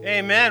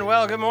Amen.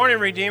 Well, good morning,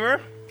 Redeemer.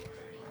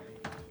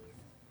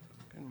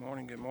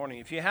 Good morning.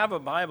 If you have a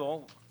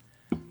Bible,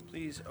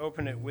 please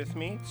open it with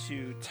me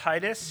to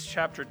Titus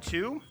chapter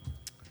 2.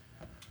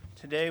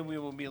 Today we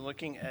will be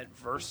looking at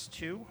verse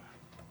 2.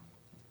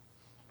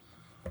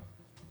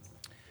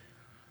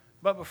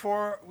 But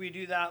before we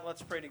do that,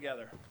 let's pray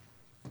together.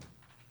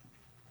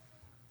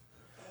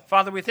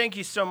 Father, we thank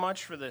you so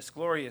much for this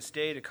glorious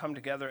day to come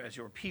together as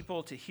your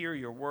people, to hear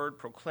your word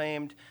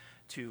proclaimed,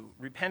 to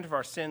repent of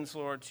our sins,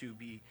 Lord, to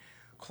be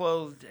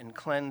clothed and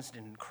cleansed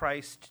in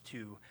Christ,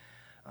 to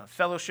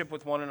fellowship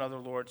with one another,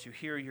 Lord, to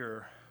hear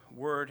your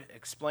word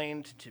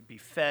explained, to be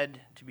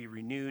fed, to be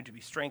renewed, to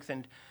be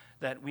strengthened,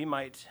 that we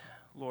might,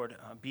 Lord,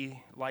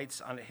 be lights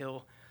on a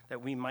hill,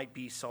 that we might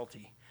be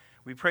salty.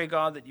 We pray,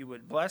 God, that you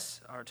would bless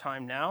our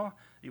time now,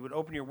 you would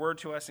open your word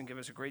to us and give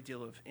us a great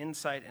deal of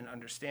insight and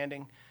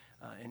understanding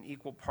in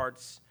equal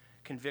parts,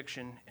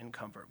 conviction and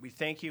comfort. We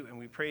thank you and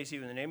we praise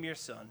you in the name of your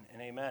Son,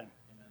 and amen.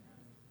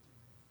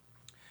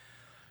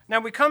 Now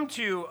we come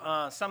to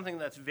something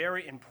that's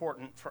very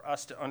important for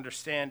us to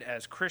understand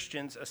as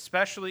Christians,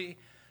 especially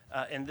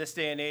in this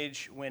day and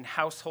age when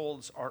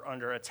households are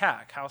under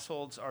attack.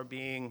 Households are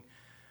being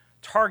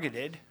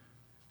targeted.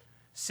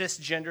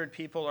 Cisgendered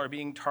people are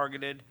being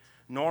targeted.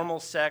 Normal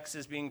sex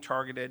is being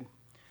targeted.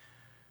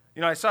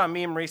 You know, I saw a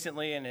meme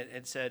recently and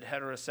it said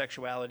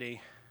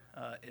heterosexuality,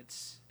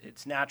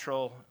 it's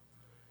natural,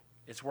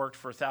 it's worked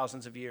for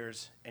thousands of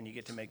years, and you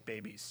get to make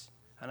babies.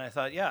 And I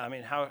thought, yeah, I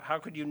mean, how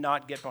could you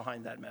not get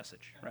behind that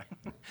message, right?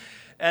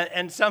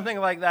 and something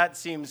like that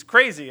seems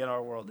crazy in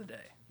our world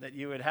today, that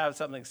you would have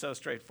something so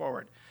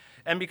straightforward.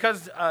 And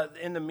because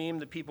in the meme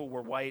the people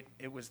were white,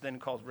 it was then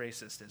called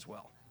racist as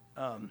well.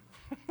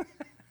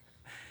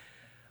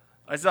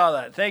 I saw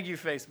that. Thank you,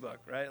 Facebook,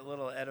 right? A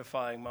little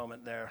edifying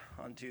moment there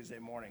on Tuesday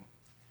morning.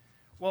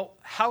 Well,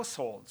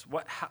 households.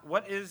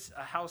 What is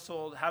a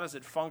household? How does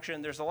it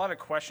function? There's a lot of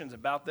questions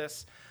about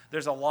this.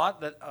 There's a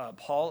lot that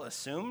Paul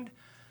assumed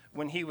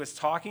when he was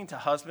talking to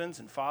husbands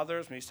and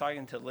fathers, when he's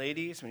talking to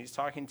ladies, when he's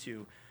talking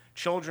to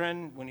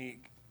children, when he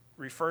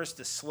refers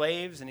to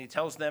slaves and he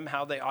tells them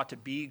how they ought to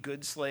be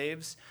good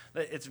slaves.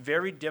 It's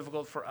very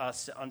difficult for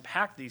us to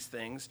unpack these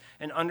things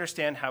and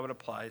understand how it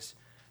applies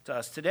to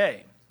us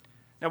today.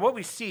 Now, what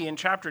we see in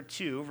chapter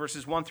 2,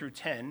 verses 1 through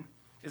 10,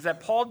 is that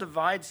Paul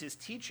divides his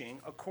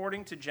teaching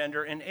according to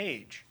gender and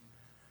age.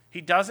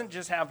 He doesn't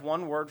just have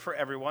one word for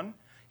everyone.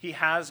 He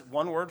has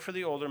one word for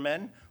the older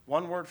men,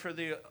 one word for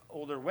the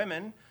older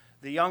women,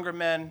 the younger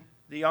men,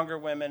 the younger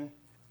women,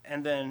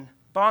 and then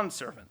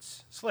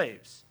bondservants,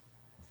 slaves.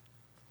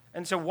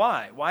 And so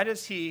why? Why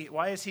is he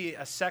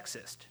a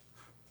sexist,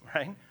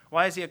 right?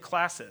 Why is he a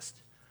classist?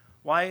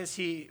 Why is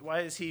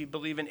he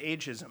believe in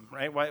ageism,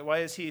 right? Why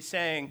is he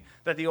saying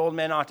that the old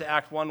men ought to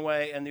act one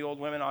way and the old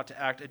women ought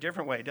to act a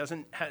different way?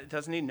 Doesn't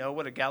he know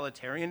what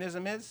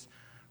egalitarianism is,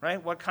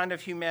 right? What kind of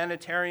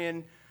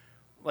humanitarian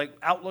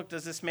outlook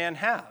does this man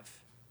have?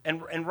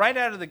 And right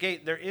out of the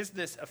gate, there is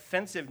this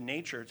offensive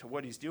nature to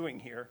what he's doing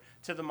here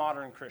to the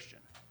modern Christian,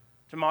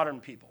 to modern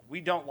people.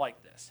 We don't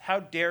like this. How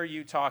dare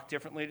you talk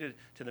differently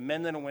to the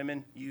men than the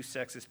women, you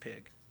sexist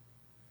pig.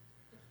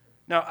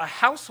 Now, a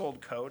household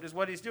code is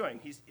what he's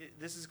doing.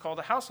 This is called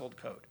a household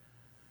code.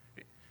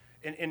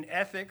 In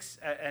ethics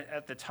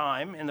at the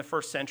time, in the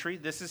first century,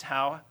 this is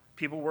how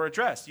people were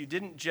addressed. You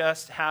didn't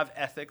just have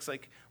ethics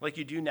like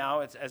you do now,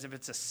 as if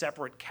it's a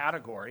separate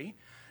category.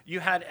 You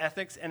had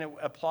ethics, and it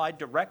applied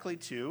directly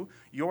to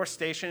your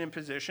station and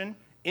position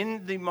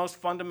in the most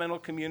fundamental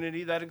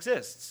community that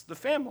exists, the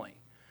family.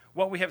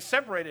 What we have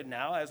separated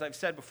now, as I've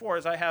said before,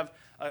 is I have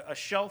a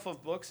shelf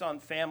of books on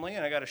family,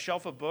 and I got a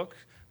shelf of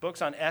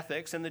books on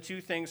ethics, and the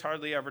two things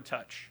hardly ever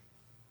touch.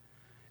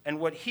 And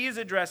what he is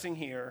addressing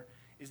here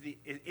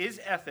is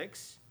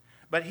ethics,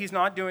 but he's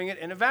not doing it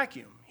in a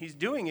vacuum. He's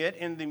doing it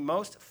in the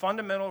most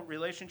fundamental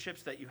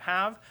relationships that you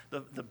have,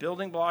 the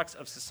building blocks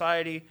of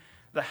society,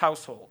 the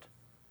household.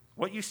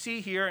 What you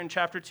see here in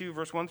chapter 2,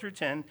 verse 1 through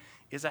 10,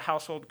 is a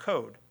household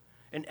code,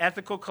 an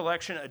ethical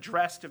collection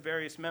addressed to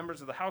various members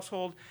of the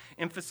household,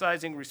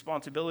 emphasizing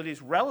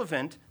responsibilities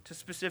relevant to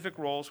specific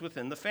roles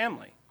within the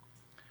family.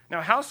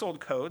 Now,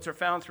 household codes are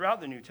found throughout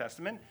the New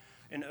Testament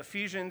in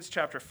Ephesians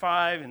chapter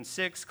 5 and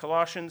 6,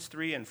 Colossians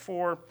 3 and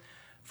 4,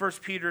 1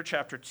 Peter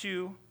chapter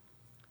 2.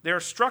 They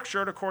are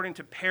structured according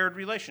to paired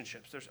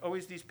relationships. There's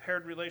always these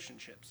paired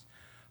relationships.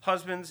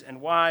 Husbands and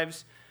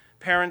wives,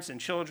 parents and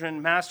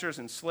children, masters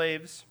and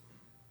slaves.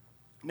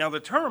 Now,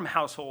 the term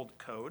household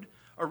code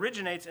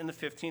originates in the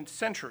 15th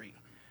century,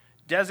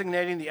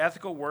 designating the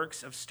ethical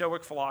works of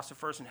Stoic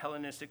philosophers and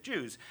Hellenistic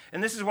Jews.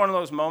 And this is one of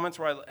those moments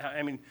where,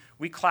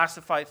 we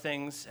classify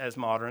things as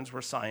moderns.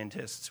 We're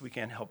scientists. We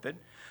can't help it.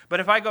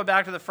 But if I go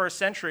back to the first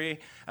century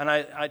and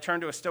I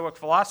turn to a Stoic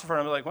philosopher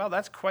and I'm like, well,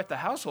 that's quite the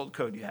household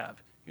code you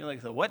have. You're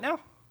like, the what now?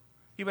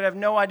 He would have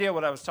no idea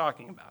what I was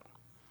talking about.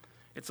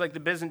 It's like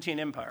the Byzantine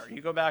Empire. You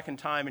go back in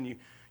time and you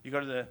go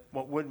to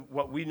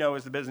what we know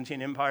as the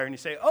Byzantine Empire, and you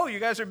say, oh, you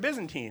guys are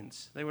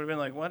Byzantines. They would have been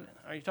like, what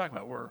are you talking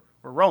about? We're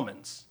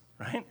Romans,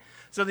 right?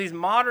 So these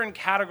modern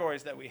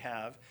categories that we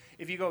have,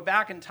 if you go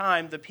back in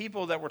time, the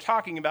people that we're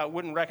talking about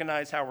wouldn't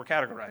recognize how we're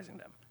categorizing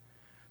them.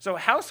 So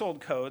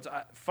household codes,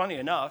 funny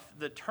enough,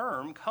 the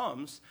term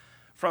comes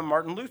from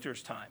Martin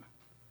Luther's time.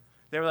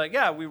 They were like,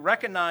 yeah, we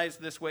recognize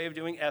this way of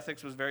doing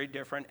ethics was very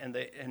different,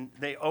 and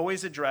they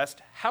always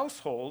addressed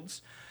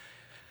households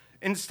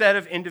instead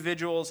of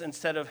individuals,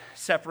 instead of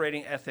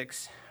separating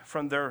ethics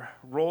from their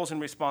roles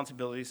and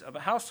responsibilities of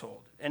a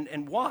household.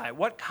 And why?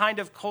 What kind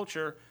of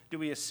culture do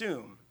we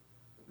assume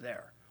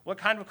there? What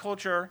kind of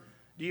culture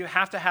do you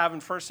have to have in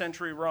first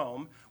century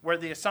Rome where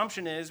the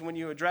assumption is when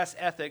you address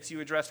ethics,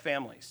 you address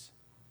families?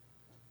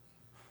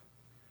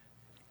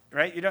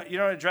 Right? You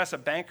don't address a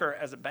banker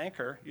as a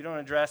banker. You don't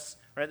address,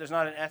 right? There's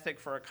not an ethic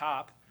for a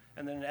cop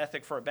and then an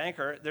ethic for a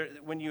banker.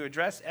 When you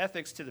address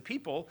ethics to the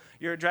people,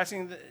 you're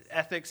addressing the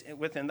ethics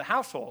within the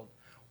household.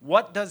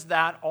 What does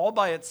that all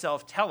by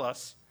itself tell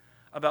us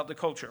about the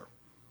culture?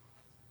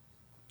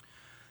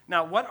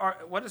 Now,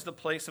 what is the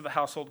place of a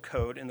household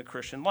code in the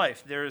Christian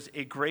life? There is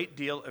a great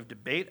deal of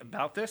debate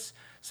about this.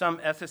 Some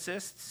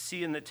ethicists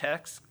see in the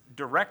text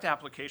direct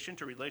application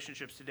to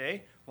relationships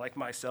today, like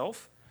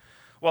myself,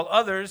 while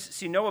others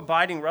see no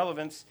abiding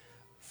relevance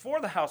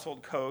for the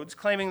household codes,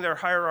 claiming their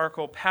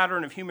hierarchical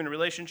pattern of human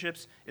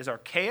relationships is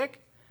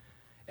archaic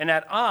and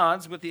at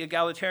odds with the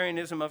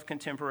egalitarianism of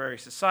contemporary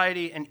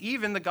society and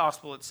even the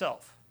gospel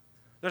itself.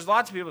 There's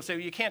lots of people who say,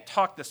 well, you can't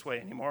talk this way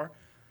anymore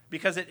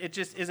because it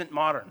just isn't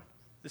modern.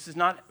 This is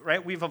not,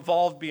 right? We've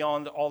evolved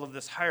beyond all of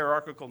this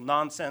hierarchical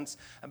nonsense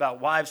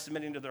about wives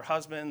submitting to their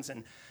husbands,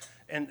 and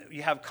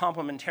you have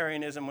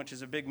complementarianism, which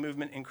is a big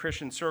movement in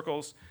Christian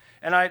circles.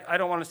 And I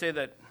don't want to say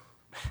that,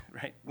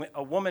 right,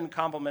 a woman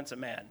complements a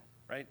man,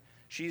 right?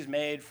 She's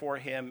made for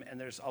him, and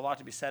there's a lot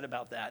to be said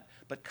about that.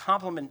 But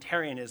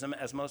complementarianism,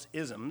 as most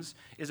isms,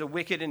 is a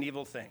wicked and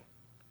evil thing.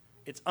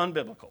 It's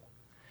unbiblical.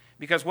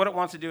 Because what it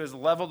wants to do is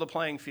level the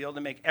playing field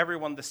and make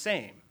everyone the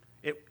same.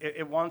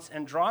 It wants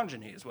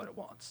androgyny is what it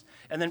wants.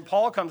 And then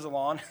Paul comes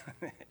along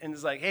and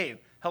is like, hey,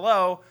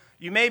 hello,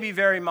 you may be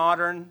very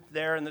modern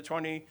there in the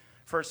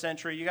 21st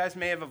century. You guys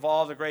may have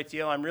evolved a great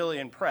deal. I'm really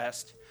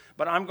impressed.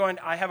 But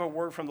I have a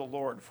word from the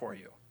Lord for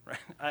you.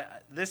 Right?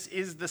 This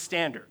is the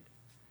standard.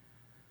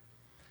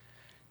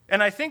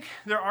 And I think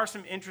there are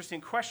some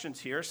interesting questions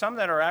here, some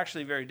that are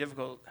actually very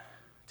difficult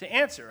to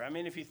answer. I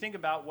mean, if you think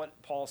about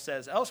what Paul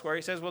says elsewhere,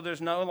 he says, well,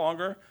 there's no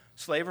longer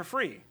slave or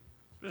free.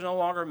 There's no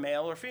longer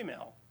male or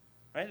female.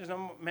 Right? There's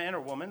no man or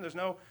woman. There's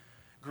no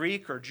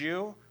Greek or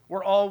Jew.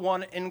 We're all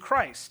one in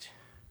Christ.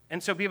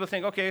 And so people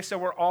think, okay, so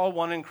we're all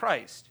one in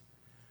Christ.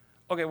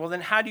 Okay, well then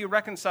how do you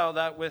reconcile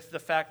that with the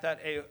fact that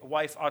a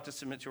wife ought to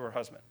submit to her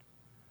husband?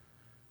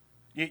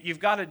 You've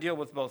got to deal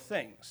with both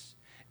things.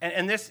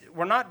 And this,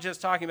 we're not just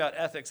talking about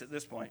ethics at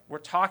this point. We're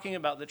talking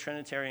about the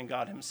Trinitarian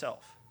God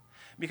himself.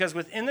 Because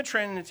within the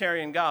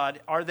Trinitarian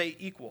God, are they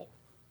equal?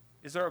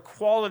 Is there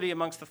equality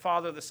amongst the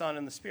Father, the Son,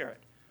 and the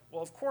Spirit?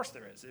 Well, of course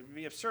there is. It would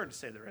be absurd to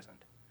say there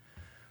isn't.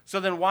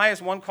 So then why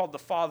is one called the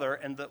Father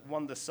and the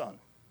one the Son?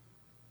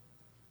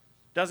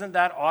 Doesn't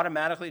that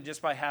automatically,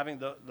 just by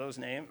having those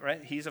names,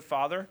 right? He's a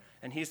father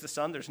and he's the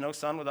son. There's no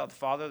son without the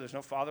father. There's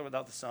no father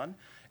without the son.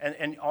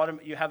 And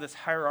you have this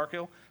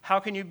hierarchical. How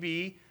can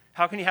you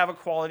have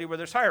equality where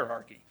there's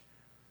hierarchy?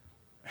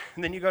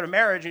 And then you go to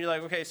marriage and you're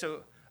like, okay,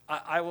 so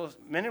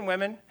men and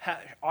women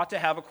ought to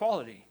have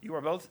equality. You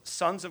are both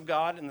sons of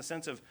God in the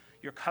sense of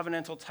your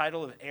covenantal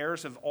title of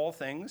heirs of all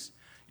things.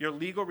 Your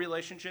legal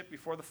relationship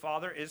before the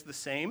Father is the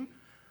same.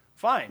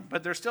 Fine,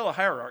 but there's still a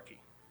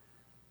hierarchy.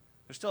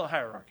 There's still a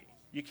hierarchy.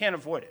 You can't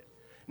avoid it.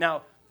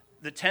 Now,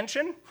 the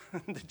tension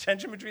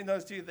between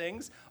those two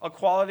things,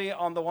 equality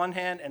on the one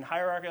hand and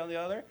hierarchy on the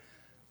other,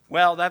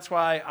 well, that's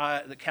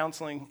why the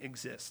counseling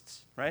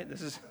exists, right?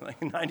 This is like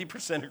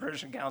 90% of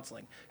Christian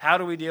counseling. How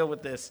do we deal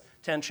with this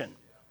tension?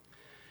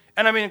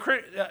 And I mean,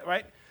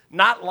 right?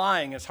 Not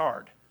lying is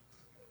hard.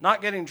 Not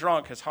getting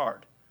drunk is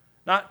hard.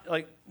 Not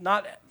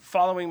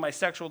following my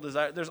sexual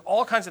desire. There's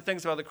all kinds of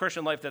things about the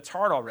Christian life that's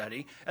hard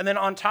already. And then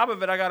on top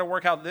of it, I got to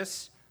work out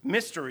this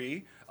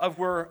mystery of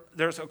where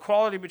there's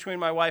equality between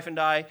my wife and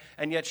I,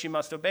 and yet she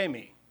must obey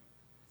me.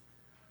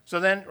 So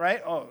then,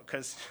 right? Oh,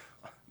 because,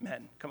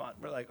 men, come on.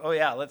 We're like, oh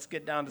yeah, let's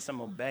get down to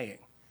some obeying.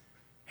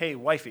 Hey,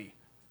 wifey,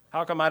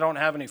 how come I don't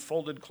have any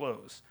folded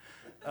clothes?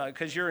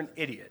 Because you're an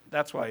idiot.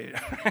 That's why.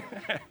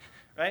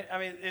 Right? I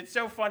mean, it's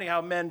so funny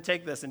how men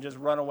take this and just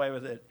run away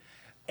with it.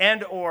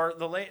 And or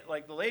the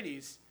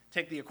ladies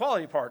take the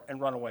equality part and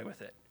run away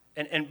with it.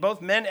 And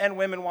both men and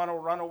women want to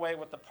run away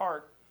with the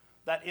part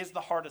that is the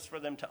hardest for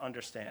them to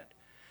understand.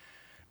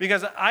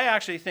 Because I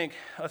actually think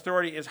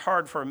authority is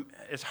hard for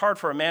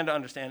a man to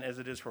understand as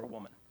it is for a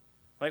woman.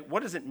 Like,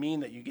 what does it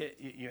mean that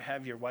you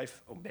have your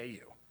wife obey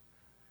you?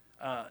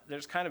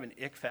 There's kind of an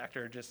ick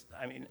factor.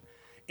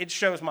 It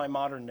shows my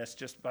modernness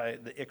just by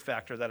the ick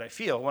factor that I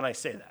feel when I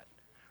say that.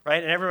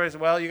 Right? And everybody's,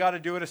 well, you got to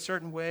do it a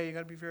certain way. You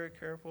got to be very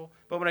careful.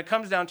 But when it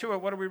comes down to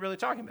it, what are we really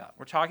talking about?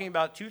 We're talking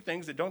about two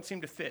things that don't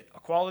seem to fit,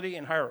 equality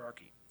and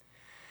hierarchy.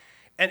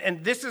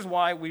 And this is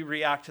why we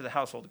react to the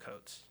household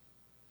codes.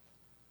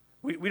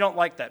 We don't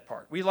like that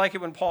part. We like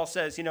it when Paul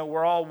says,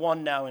 we're all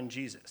one now in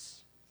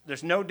Jesus.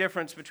 There's no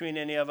difference between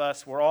any of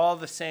us. We're all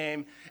the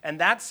same. And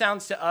that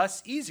sounds to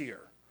us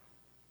easier.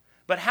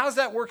 But how's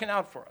that working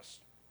out for us?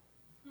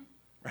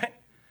 Right?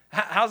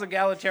 How's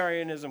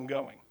egalitarianism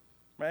going?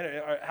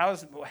 Right?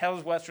 How's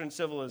Western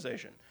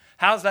civilization?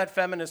 How's that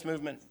feminist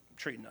movement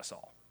treating us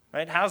all?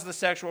 Right? How's the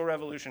sexual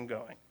revolution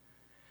going?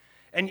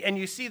 And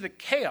you see the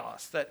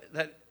chaos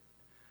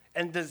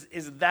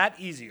is that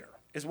easier?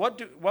 Is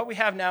what we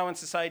have now in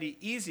society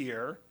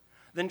easier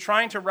than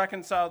trying to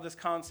reconcile this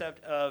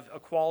concept of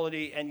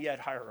equality and yet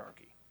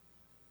hierarchy?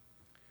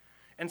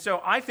 And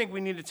so I think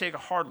we need to take a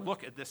hard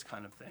look at this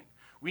kind of thing.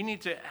 We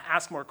need to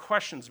ask more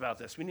questions about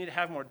this. We need to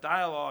have more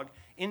dialogue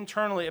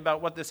internally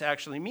about what this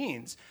actually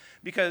means.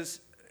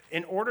 Because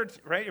in order to,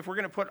 right, if we're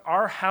going to put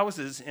our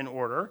houses in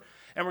order,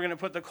 and we're going to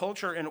put the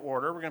culture in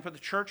order, we're going to put the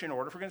church in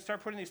order, if we're going to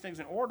start putting these things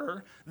in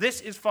order,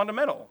 this is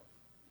fundamental.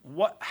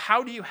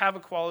 How do you have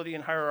equality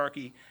and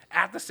hierarchy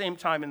at the same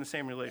time in the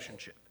same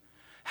relationship?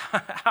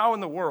 How in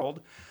the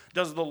world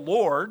does the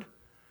Lord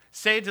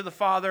say to the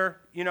Father,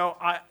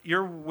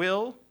 your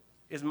will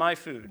is my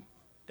food,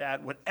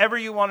 Dad. Whatever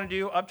you want to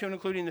do, up to and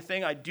including the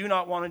thing I do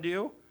not want to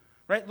do,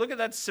 right? Look at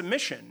that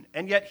submission.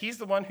 And yet he's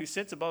the one who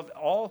sits above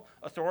all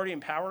authority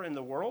and power in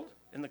the world,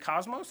 in the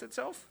cosmos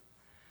itself.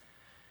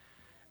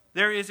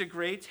 There is a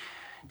great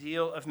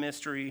deal of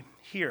mystery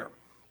here.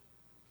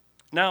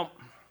 Now,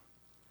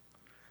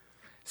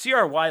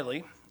 C.R.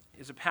 Wiley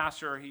is a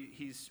pastor.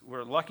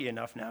 We're lucky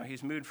enough now.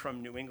 He's moved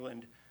from New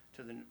England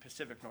to the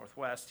Pacific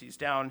Northwest. He's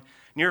down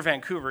near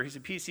Vancouver. He's a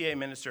PCA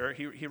minister.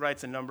 He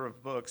writes a number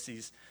of books.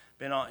 He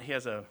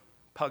has a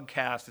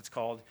podcast, it's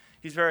called.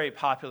 He's a very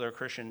popular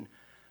Christian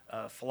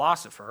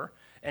philosopher.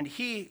 And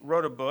he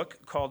wrote a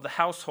book called The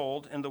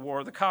Household and the War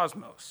of the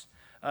Cosmos.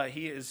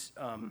 He is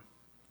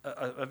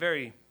a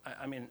very,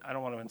 I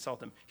don't want to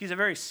insult him. He's a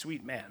very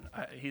sweet man.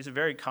 He's a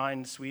very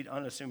kind, sweet,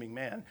 unassuming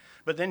man.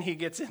 But then he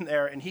gets in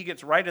there and he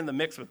gets right in the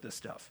mix with this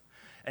stuff.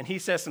 And he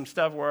says some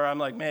stuff where I'm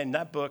like, man,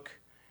 that book,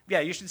 yeah,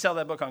 you should sell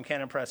that book on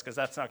Canon Press because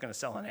that's not going to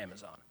sell on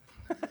Amazon.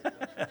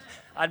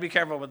 I'd be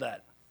careful with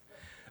that.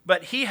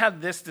 But he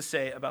had this to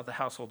say about the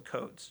household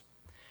codes.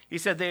 He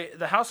said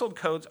the household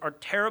codes are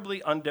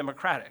terribly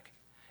undemocratic.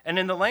 And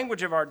in the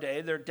language of our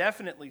day, they're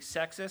definitely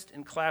sexist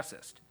and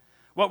classist.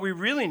 What we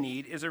really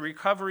need is a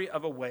recovery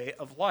of a way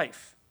of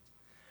life.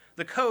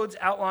 The codes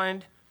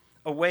outlined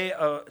a way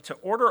to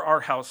order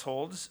our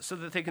households so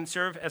that they can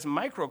serve as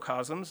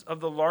microcosms of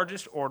the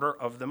largest order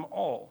of them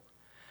all.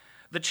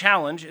 The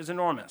challenge is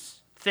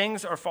enormous.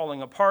 Things are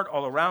falling apart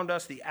all around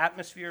us. The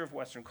atmosphere of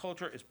Western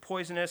culture is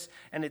poisonous,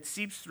 and it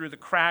seeps through the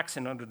cracks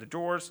and under the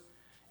doors.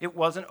 It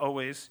wasn't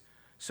always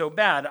so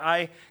bad.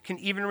 I can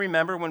even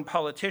remember when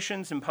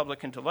politicians and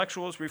public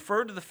intellectuals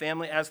referred to the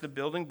family as the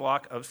building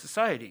block of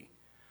society.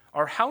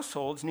 Our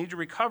households need to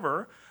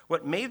recover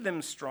what made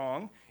them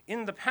strong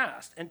in the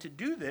past. And to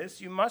do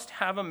this, you must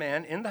have a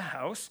man in the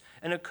house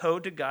and a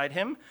code to guide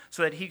him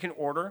so that he can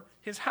order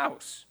his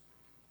house.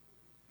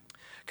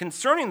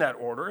 Concerning that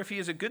order, if he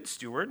is a good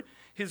steward,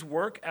 his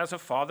work as a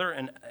father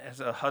and as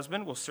a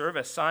husband will serve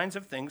as signs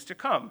of things to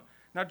come.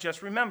 Now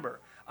just remember,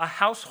 a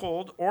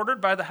household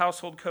ordered by the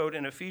household code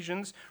in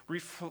Ephesians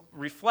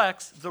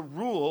reflects the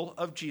rule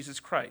of Jesus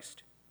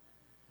Christ.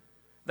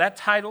 That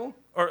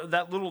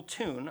little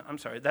tune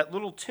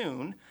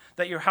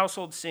that your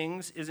household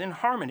sings is in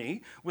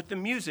harmony with the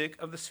music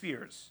of the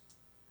spheres.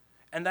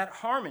 And that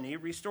harmony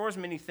restores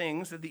many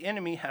things that the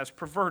enemy has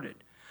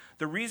perverted.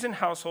 The reason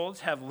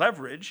households have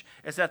leverage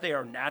is that they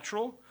are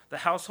natural. The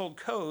household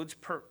codes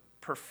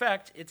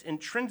perfect its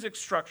intrinsic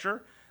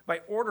structure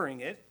by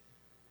ordering it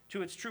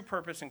to its true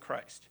purpose in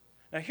Christ.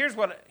 Now here,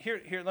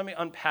 let me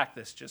unpack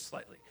this just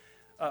slightly.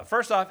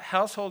 First off,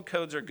 household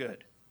codes are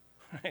good.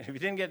 If you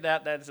didn't get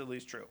that, that is at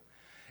least true.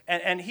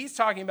 And he's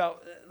talking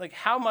about, like,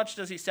 how much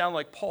does he sound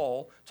like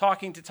Paul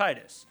talking to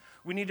Titus?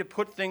 We need to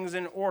put things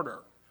in order,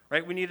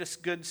 right? We need a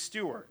good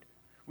steward.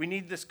 We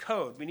need this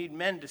code. We need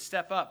men to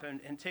step up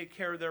and take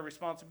care of their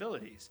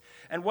responsibilities.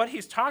 And what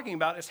he's talking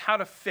about is how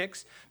to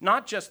fix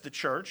not just the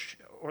church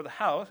or the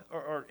house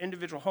or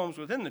individual homes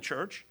within the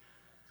church,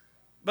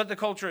 but the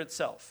culture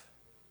itself.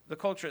 The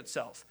culture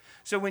itself.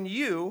 So when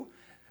you,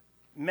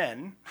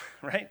 men,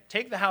 right,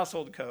 take the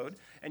household code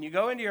and you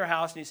go into your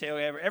house and you say,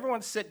 okay,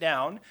 everyone sit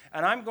down,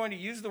 and I'm going to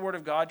use the word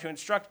of God to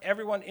instruct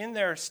everyone in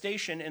their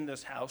station in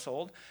this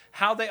household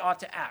how they ought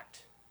to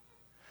act.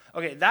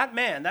 Okay,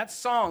 that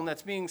song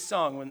that's being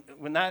sung,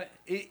 when that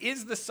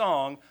is the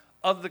song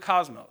of the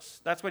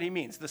cosmos. That's what he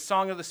means, the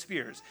song of the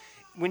spheres.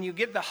 When you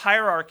get the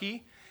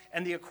hierarchy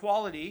and the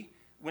equality,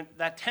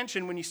 that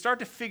tension, when you start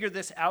to figure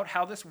this out,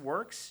 how this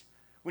works,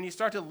 when you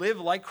start to live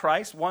like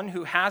Christ, one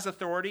who has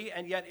authority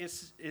and yet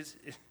is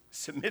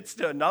submits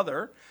to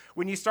another,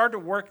 when you start to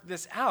work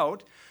this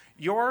out,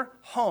 your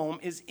home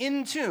is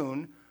in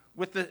tune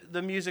with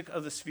the music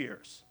of the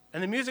spheres.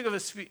 And the music of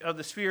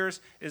the spheres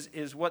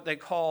is what they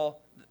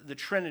call the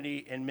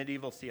Trinity in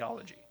medieval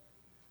theology.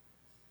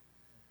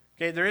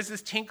 Okay, there is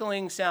this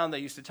tinkling sound they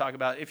used to talk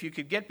about. If you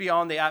could get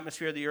beyond the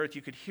atmosphere of the earth,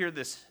 you could hear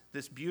this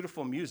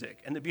beautiful music.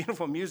 And the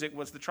beautiful music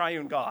was the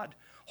triune God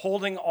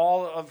holding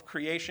all of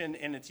creation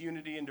in its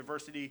unity and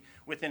diversity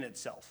within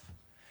itself.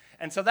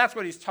 And so that's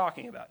what he's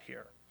talking about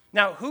here.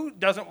 Now, who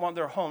doesn't want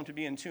their home to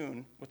be in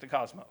tune with the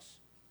cosmos,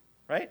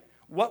 right?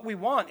 What we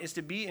want is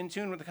to be in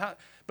tune with the cosmos.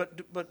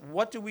 But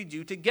what do we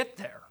do to get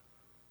there?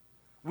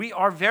 We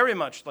are very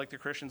much like the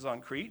Christians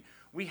on Crete.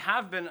 We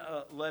have been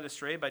led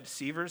astray by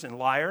deceivers and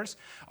liars.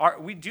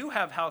 We do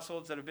have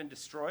households that have been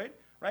destroyed,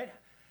 right?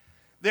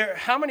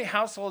 How many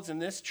households in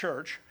this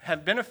church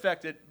have been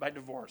affected by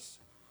divorce?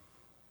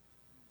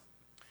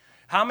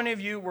 How many of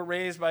you were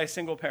raised by a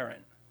single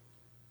parent?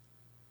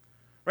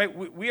 Right?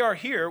 We are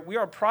here. We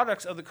are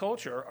products of the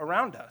culture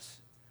around us.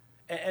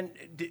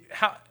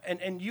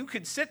 And you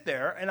could sit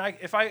there, and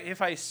if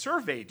I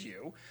surveyed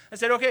you, I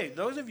said, okay,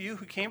 those of you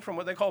who came from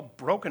what they call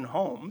broken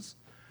homes,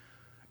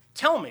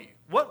 tell me,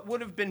 what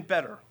would have been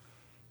better?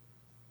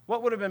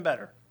 What would have been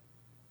better?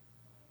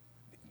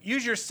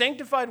 Use your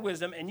sanctified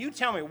wisdom, and you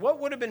tell me, what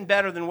would have been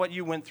better than what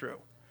you went through?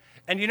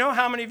 And you know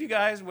how many of you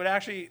guys would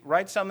actually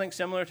write something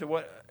similar to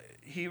what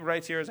he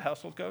writes here as a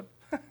household code?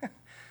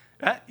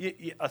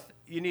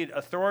 You need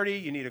authority,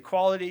 you need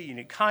equality, you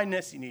need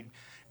kindness, you need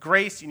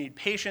grace, you need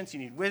patience, you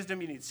need wisdom,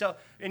 you need self.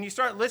 And you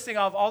start listing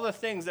off all the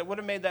things that would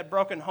have made that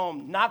broken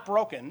home not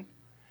broken.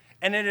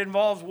 And it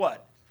involves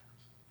what?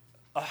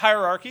 A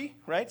hierarchy,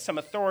 right? Some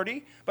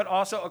authority, but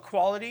also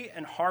equality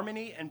and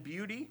harmony and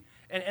beauty.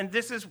 And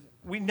this is,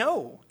 we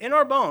know in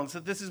our bones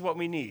that this is what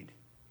we need.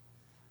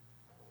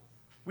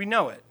 We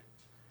know it.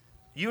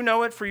 You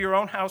know it for your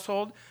own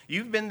household.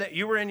 You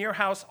were in your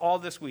house all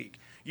this week.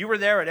 You were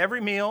there at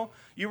every meal.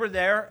 You were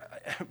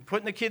there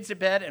putting the kids to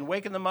bed and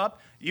waking them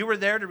up. You were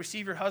there to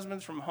receive your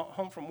husbands from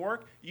home from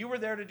work. You were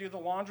there to do the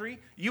laundry.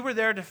 You were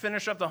there to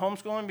finish up the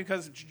homeschooling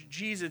because,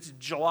 geez, it's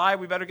July.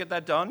 We better get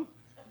that done.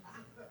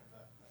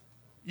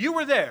 You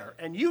were there,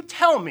 and you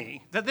tell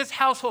me that this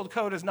household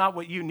code is not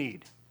what you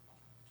need.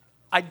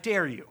 I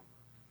dare you.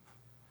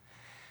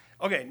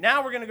 Okay,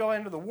 now we're going to go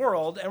into the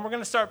world, and we're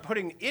going to start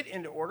putting it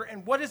into order.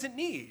 And what does it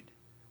need?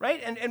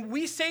 Right? And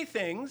we say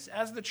things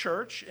as the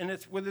church, and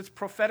it's with its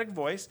prophetic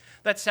voice,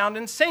 that sound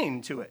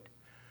insane to it.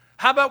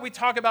 How about we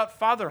talk about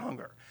father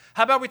hunger?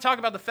 How about we talk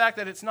about the fact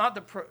that it's not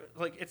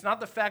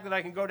the fact that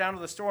I can go down to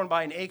the store and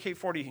buy an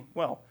AK-40.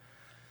 Well,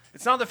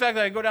 it's not the fact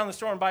that I go down to the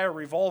store and buy a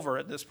revolver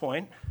at this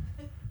point,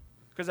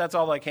 because that's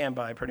all I can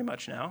buy pretty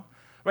much now.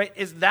 Right?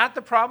 Is that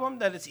the problem,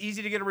 that it's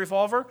easy to get a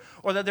revolver?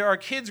 Or that there are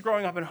kids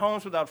growing up in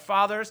homes without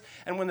fathers,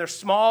 and when they're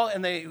small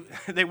and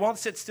they won't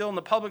sit still in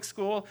the public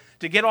school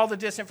to get all the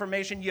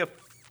disinformation, you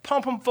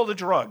pump them full of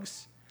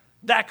drugs?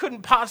 That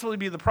couldn't possibly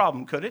be the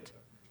problem, could it?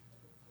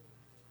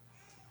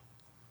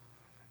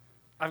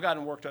 I've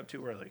gotten worked up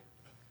too early.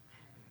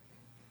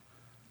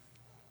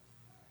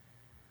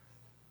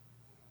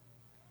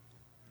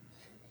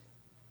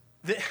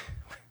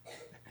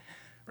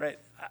 Right.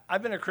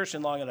 I've been a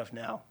Christian long enough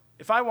now.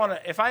 If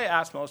I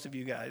ask most of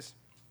you guys,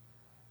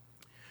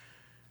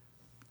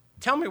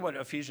 tell me what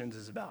Ephesians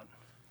is about.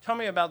 Tell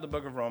me about the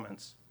book of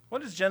Romans.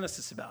 What is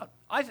Genesis about?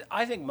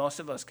 I think most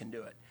of us can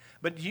do it.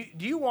 But do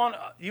you want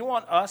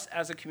us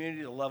as a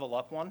community to level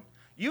up one?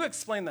 You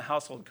explain the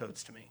household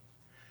codes to me.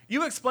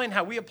 You explain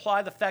how we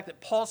apply the fact that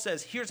Paul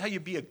says, here's how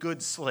you be a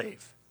good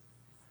slave.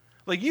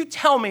 Like, you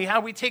tell me how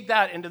we take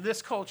that into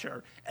this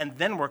culture, and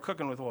then we're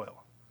cooking with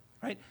oil,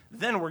 right?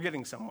 Then we're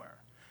getting somewhere.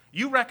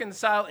 You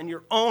reconcile in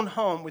your own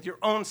home with your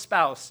own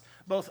spouse,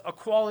 both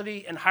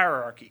equality and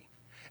hierarchy.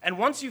 And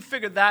once you've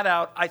figured that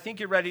out, I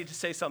think you're ready to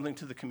say something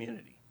to the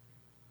community.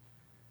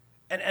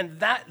 And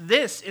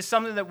this is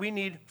something that we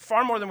need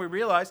far more than we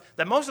realize,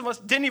 that most of us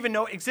didn't even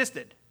know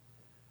existed.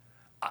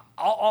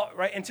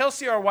 Right? Until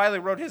C.R. Wiley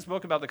wrote his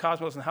book about the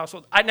cosmos and the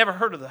household, I'd never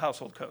heard of the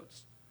household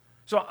codes.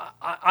 So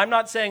I'm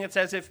not saying it's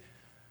as if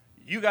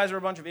you guys are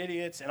a bunch of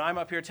idiots, and I'm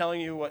up here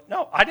telling you what.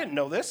 No, I didn't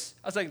know this.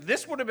 I was like,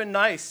 this would have been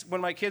nice when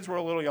my kids were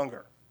a little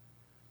younger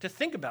to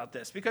think about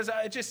this, because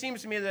it just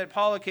seems to me that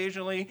Paul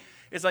occasionally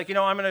is like,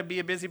 I'm going to be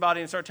a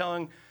busybody and start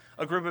telling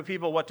a group of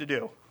people what to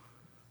do.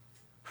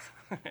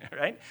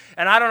 Right?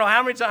 And I don't know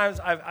how many times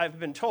I've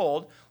been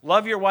told,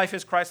 love your wife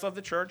as Christ loved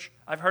the church.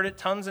 I've heard it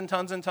tons and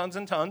tons and tons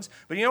and tons.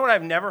 But you know what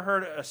I've never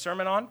heard a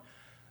sermon on?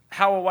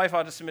 How a wife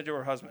ought to submit to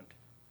her husband.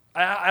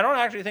 I don't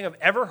actually think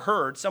I've ever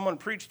heard someone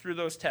preach through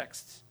those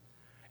texts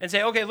and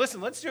say, okay,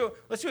 listen, let's do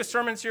a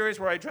sermon series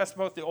where I address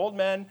both the old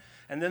men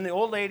and then the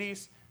old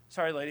ladies.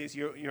 Sorry, ladies,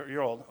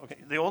 you're old.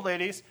 Okay, the old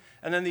ladies,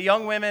 and then the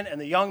young women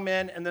and the young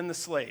men, and then the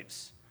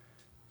slaves.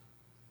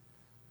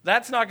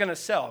 That's not going to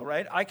sell,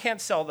 right? I can't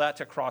sell that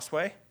to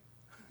Crossway.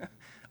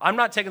 I'm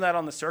not taking that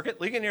on the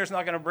circuit. Legionnaires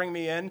not going to bring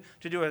me in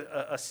to do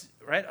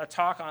a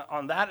talk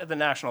on that at the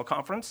national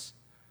conference.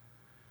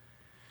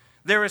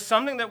 There is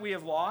something that we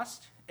have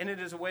lost, and it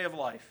is a way of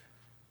life.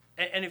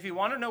 And if you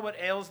want to know what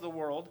ails the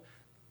world,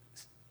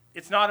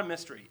 it's not a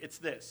mystery. It's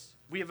this.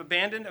 We have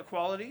abandoned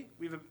equality.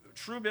 We have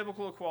true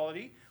biblical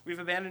equality. We've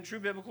abandoned true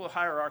biblical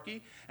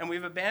hierarchy. And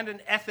we've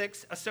abandoned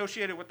ethics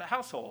associated with the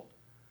household.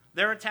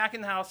 They're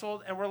attacking the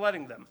household, and we're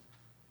letting them.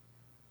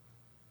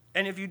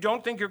 And if you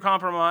don't think you're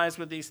compromised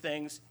with these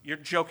things, you're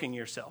joking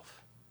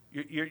yourself.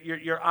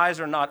 Your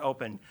eyes are not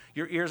open.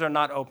 Your ears are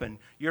not open.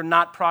 You're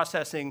not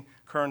processing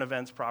current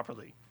events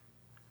properly.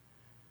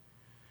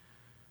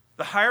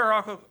 The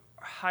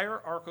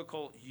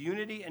hierarchical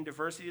unity and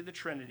diversity of the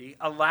Trinity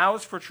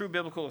allows for true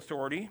biblical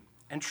authority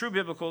and true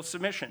biblical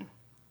submission.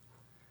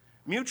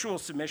 Mutual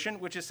submission,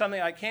 which is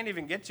something I can't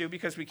even get to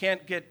because we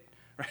can't get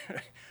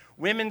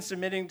women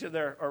submitting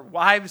to or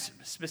wives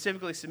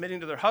specifically submitting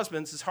to their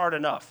husbands is hard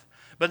enough.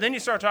 But then you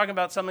start talking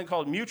about something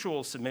called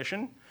mutual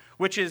submission,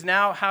 which is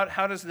now,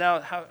 how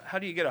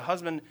do you get a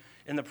husband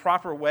in the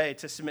proper way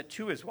to submit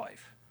to his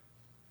wife?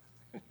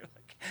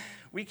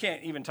 We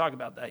can't even talk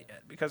about that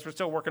yet because we're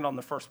still working on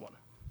the first one,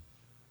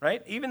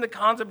 right? Even the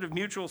concept of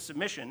mutual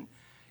submission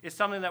is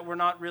something that we're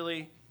not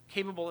really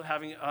capable of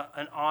having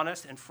an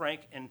honest and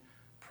frank and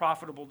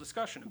profitable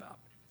discussion about.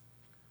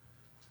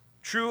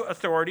 True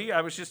authority,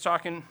 I was just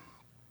talking,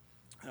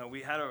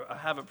 we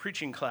have a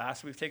preaching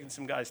class, we've taken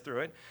some guys through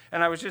it,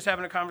 and I was just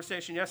having a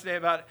conversation yesterday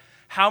about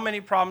how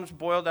many problems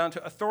boil down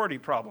to authority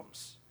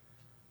problems.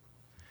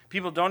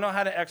 People don't know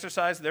how to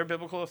exercise their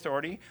biblical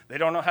authority. They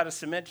don't know how to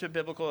submit to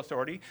biblical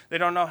authority. They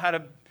don't know how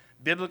to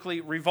biblically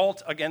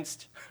revolt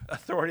against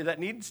authority that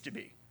needs to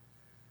be.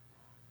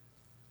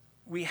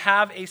 We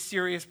have a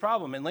serious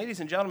problem. And ladies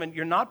and gentlemen,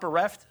 you're not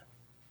bereft.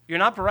 You're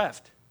not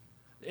bereft.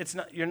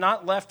 You're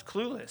not left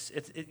clueless.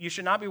 You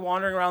should not be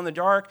wandering around in the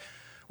dark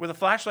with a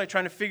flashlight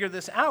trying to figure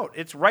this out.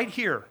 It's right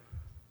here.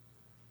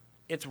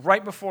 It's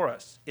right before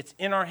us. It's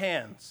in our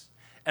hands.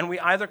 And we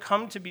either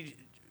come to be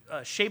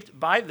shaped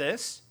by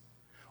this,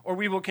 or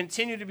we will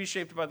continue to be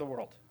shaped by the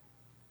world.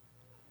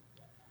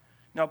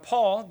 Now,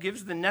 Paul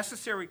gives the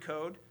necessary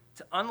code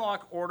to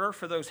unlock order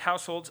for those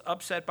households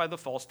upset by the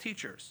false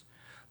teachers.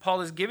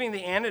 Paul is giving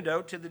the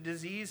antidote to the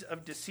disease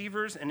of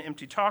deceivers and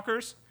empty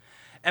talkers.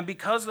 And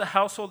because the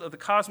household of the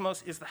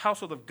cosmos is the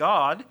household of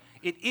God,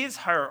 it is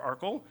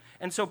hierarchical.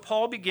 And so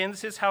Paul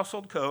begins his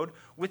household code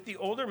with the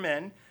older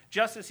men,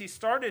 just as he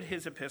started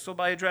his epistle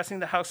by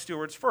addressing the house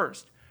stewards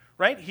first.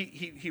 Right?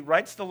 He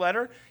writes the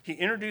letter, he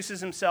introduces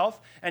himself,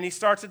 and he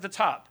starts at the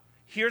top.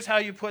 Here's how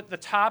you put the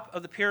top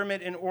of the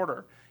pyramid in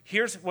order.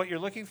 Here's what you're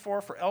looking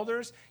for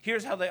elders.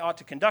 Here's how they ought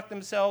to conduct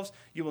themselves.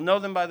 You will know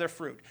them by their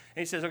fruit.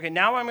 And he says, okay,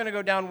 now I'm going to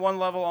go down one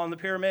level on the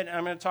pyramid, and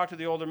I'm going to talk to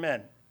the older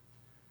men.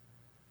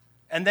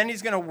 And then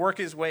he's going to work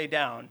his way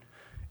down.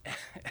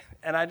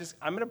 And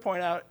I'm going to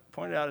point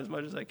it out as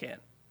much as I can.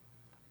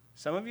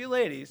 Some of you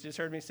ladies just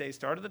heard me say,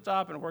 start at the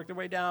top and work their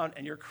way down,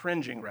 and you're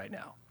cringing right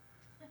now.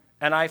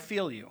 And I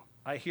feel you.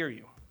 I hear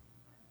you.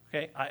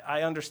 Okay?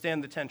 I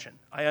understand the tension.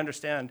 I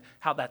understand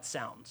how that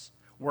sounds.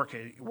 Work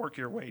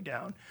your way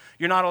down.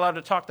 You're not allowed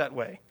to talk that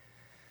way.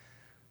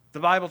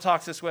 The Bible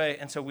talks this way,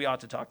 and so we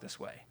ought to talk this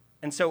way.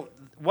 And so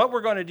what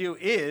we're going to do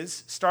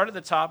is start at the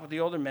top with the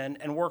older men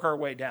and work our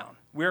way down.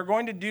 We are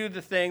going to do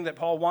the thing that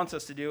Paul wants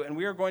us to do, and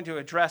we are going to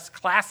address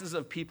classes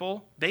of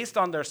people based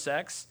on their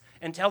sex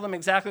and tell them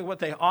exactly what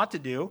they ought to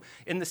do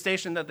in the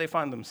station that they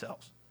find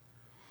themselves.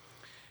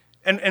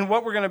 And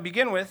what we're going to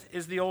begin with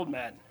is the old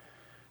man.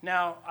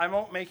 Now, I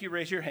won't make you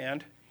raise your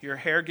hand. Your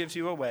hair gives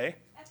you away.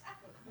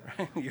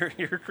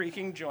 Your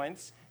creaking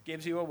joints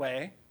gives you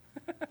away.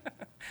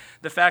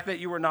 The fact that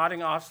you were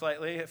nodding off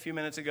slightly a few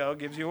minutes ago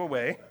gives you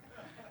away.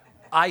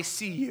 I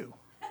see you.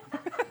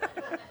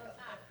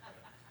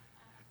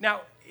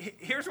 Now,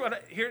 here's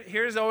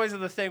always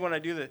the thing when I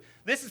do this.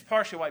 This is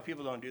partially why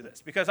people don't do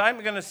this. Because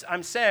I'm going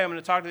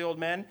to talk to the old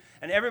men,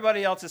 and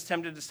everybody else is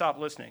tempted to stop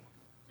listening.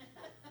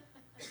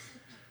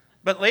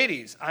 But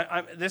ladies,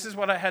 this is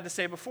what I had to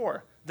say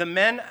before. The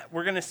men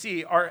we're going to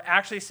see are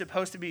actually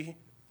supposed to be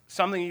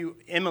something you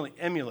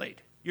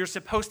emulate. You're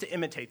supposed to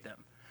imitate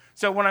them.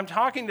 So when I'm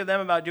talking to them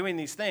about doing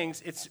these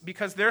things, it's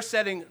because they're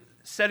setting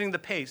the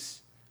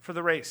pace for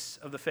the race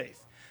of the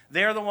faith.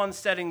 They're the ones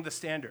setting the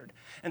standard.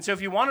 And so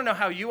if you want to know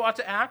how you ought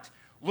to act,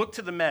 look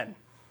to the men.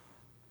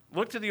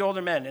 Look to the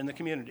older men in the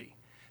community.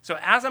 So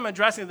as I'm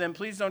addressing them,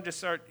 please don't just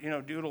start,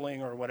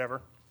 doodling or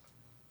whatever,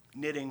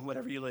 knitting,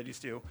 whatever you ladies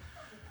do.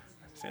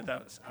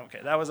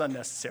 That was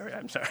unnecessary.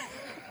 I'm sorry.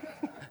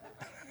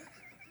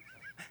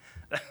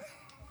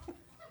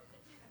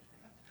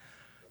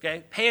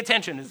 Okay, pay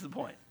attention is the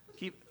point.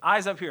 Keep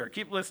eyes up here.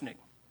 Keep listening.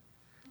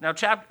 Now,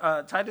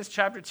 Titus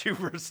chapter 2,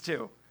 verse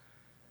 2.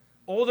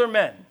 Older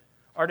men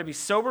are to be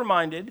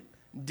sober-minded,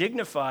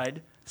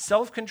 dignified,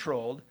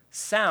 self-controlled,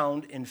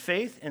 sound in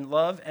faith, in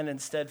love, and in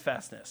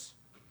steadfastness.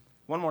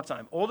 One more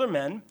time. Older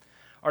men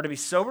are to be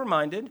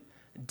sober-minded,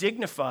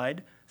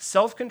 dignified,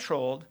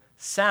 self-controlled,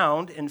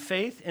 sound in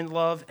faith, in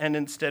love, and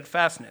in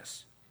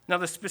steadfastness. Now,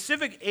 the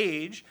specific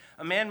age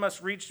a man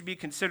must reach to be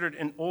considered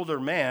an older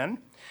man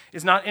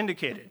is not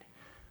indicated.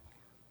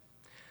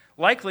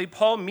 Likely,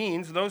 Paul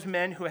means those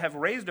men who have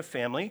raised a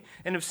family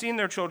and have seen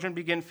their children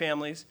begin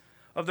families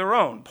of their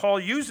own. Paul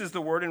uses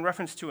the word in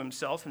reference to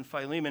himself in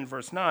Philemon,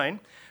 verse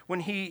 9,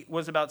 when he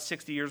was about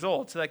 60 years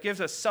old. So that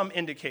gives us some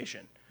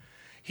indication.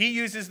 He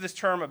uses this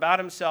term about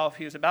himself.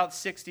 He was about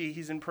 60,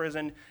 he's in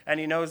prison, and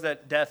he knows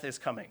that death is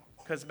coming.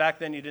 Because back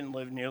then you didn't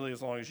live nearly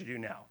as long as you do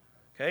now.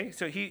 Okay,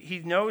 so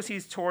he knows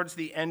he's towards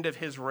the end of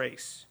his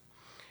race.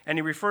 And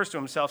he refers to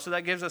himself, so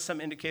that gives us some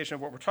indication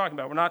of what we're talking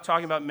about. We're not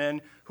talking about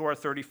men who are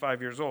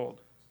 35 years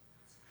old.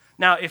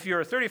 Now, if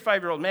you're a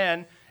 35-year-old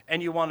man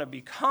and you want to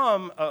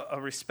become a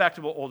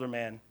respectable older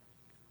man,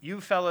 you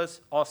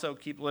fellas also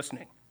keep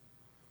listening.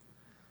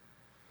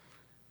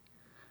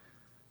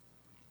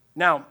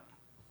 Now,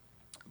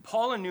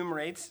 Paul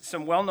enumerates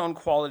some well-known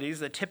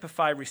qualities that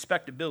typify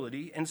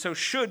respectability and so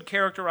should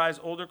characterize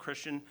older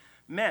Christian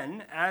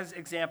men as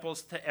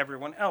examples to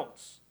everyone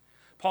else.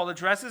 Paul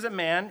addresses a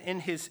man in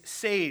his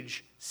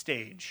sage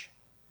stage.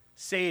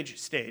 Sage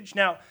stage.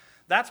 Now,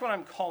 that's what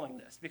I'm calling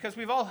this because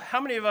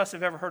how many of us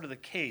have ever heard of the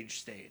cage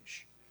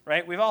stage?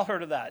 Right? We've all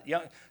heard of that.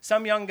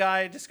 Some young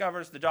guy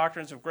discovers the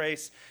doctrines of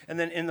grace and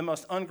then in the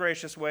most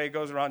ungracious way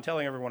goes around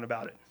telling everyone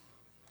about it.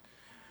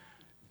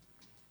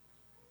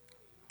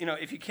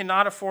 If you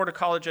cannot afford a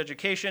college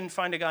education,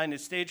 find a guy in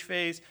his stage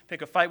phase,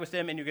 pick a fight with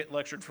him, and you get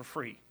lectured for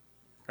free.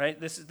 Right?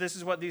 This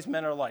is what these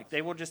men are like.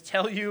 They will just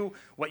tell you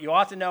what you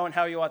ought to know and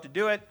how you ought to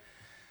do it.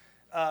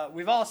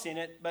 We've all seen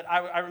it, but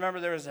I remember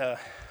there was a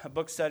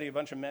book study. A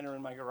bunch of men are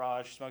in my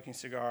garage smoking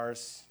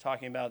cigars,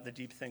 talking about the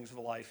deep things of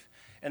life.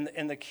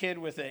 And the kid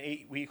with an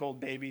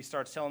 8-week-old baby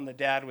starts telling the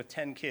dad with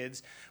 10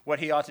 kids what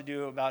he ought to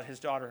do about his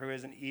daughter who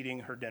isn't eating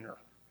her dinner.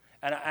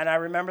 And I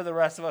remember the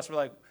rest of us were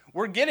like,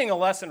 we're getting a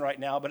lesson right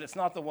now, but it's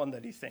not the one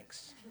that he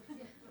thinks.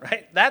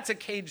 Right? That's a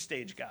cage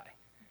stage guy.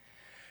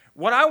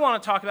 What I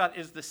want to talk about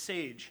is the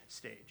sage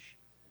stage.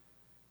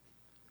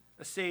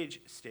 A sage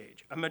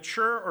stage. A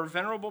mature or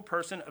venerable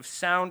person of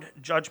sound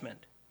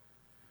judgment.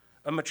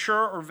 A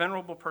mature or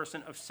venerable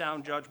person of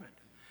sound judgment.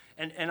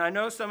 And I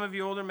know some of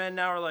you older men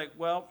now are like,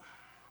 well,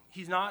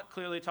 he's not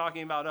clearly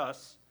talking about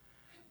us,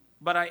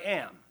 but I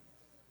am.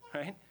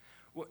 Right?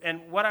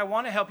 And what I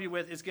want to help you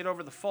with is get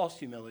over the false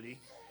humility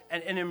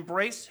and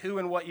embrace who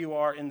and what you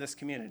are in this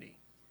community.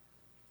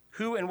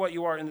 Who and what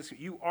you are in this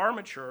community. You are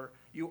mature,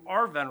 you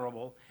are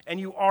venerable, and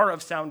you are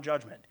of sound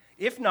judgment.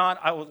 If not,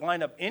 I will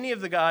line up any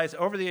of the guys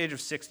over the age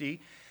of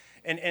 60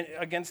 and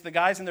against the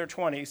guys in their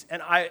 20s,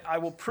 and I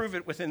will prove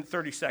it within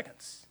 30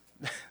 seconds,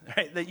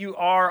 right? That you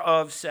are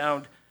of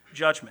sound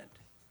judgment.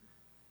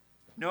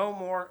 No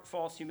more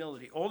false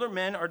humility. Older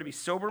men are to be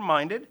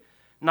sober-minded,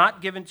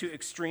 not given to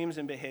extremes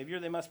in behavior.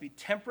 They must be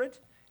temperate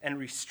and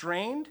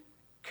restrained,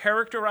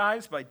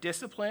 characterized by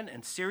discipline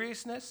and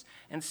seriousness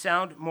and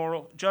sound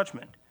moral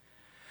judgment.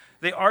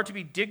 They are to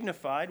be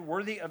dignified,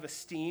 worthy of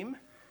esteem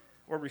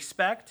or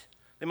respect.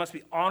 They must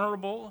be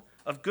honorable,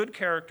 of good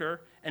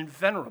character, and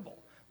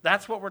venerable.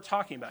 That's what we're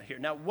talking about here.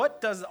 Now,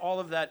 what does all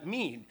of that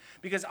mean?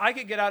 Because I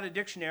could get out a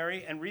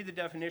dictionary and read the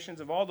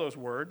definitions of all those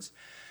words,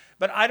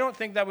 but I don't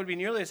think that would be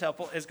nearly as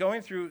helpful as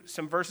going through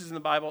some verses in the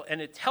Bible, and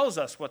it tells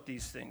us what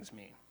these things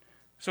mean.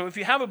 So if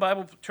you have a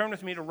Bible, turn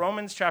with me to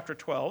Romans chapter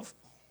 12.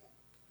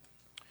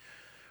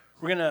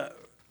 We're going to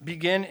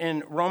begin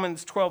in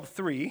Romans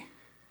 12:3.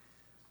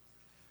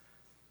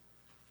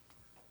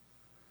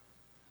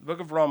 The book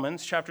of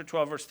Romans, chapter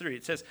 12, verse 3.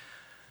 It says,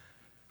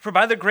 "For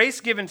by the grace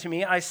given to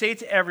me, I say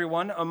to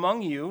everyone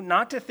among you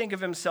not to think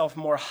of himself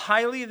more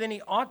highly than he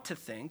ought to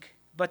think,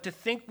 but to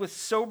think with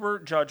sober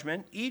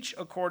judgment, each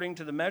according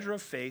to the measure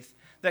of faith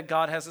that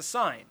God has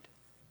assigned."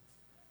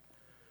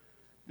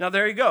 Now,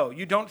 there you go.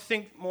 You don't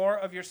think more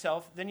of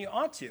yourself than you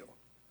ought to.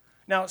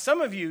 Now,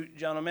 some of you,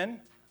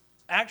 gentlemen,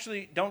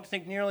 actually don't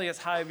think nearly as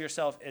high of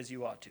yourself as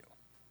you ought to.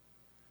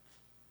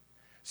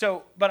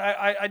 So, but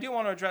I do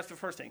want to address the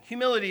first thing.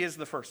 Humility is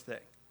the first thing.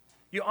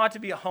 You ought to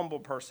be a humble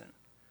person.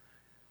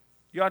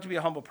 You ought to be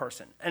a humble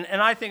person. And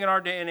I think in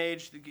our day and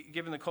age,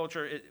 given the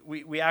culture,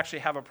 we actually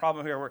have a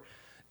problem here where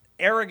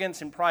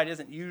arrogance and pride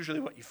isn't usually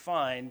what you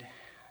find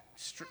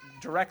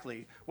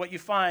directly. What you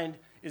find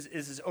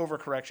is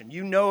overcorrection.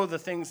 You know the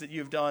things that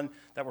you've done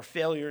that were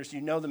failures. You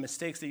know the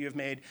mistakes that you've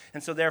made.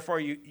 And so therefore,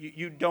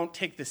 you don't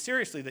take this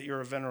seriously that you're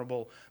a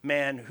venerable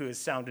man who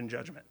is sound in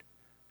judgment.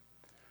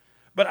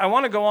 But I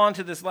want to go on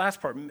to this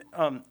last part.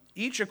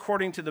 Each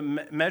according to the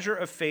measure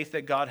of faith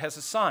that God has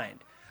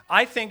assigned.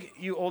 I think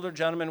you older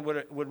gentlemen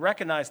would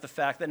recognize the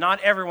fact that not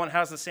everyone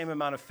has the same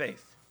amount of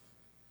faith.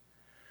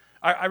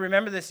 I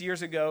remember this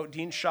years ago.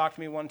 Dean shocked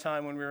me one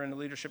time when we were in the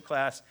leadership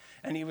class,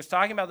 and he was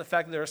talking about the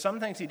fact that there are some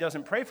things he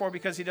doesn't pray for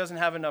because he doesn't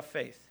have enough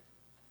faith.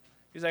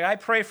 He's like, I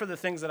pray for the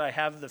things that I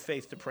have the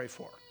faith to pray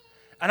for.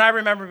 And I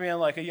remember being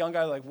like a young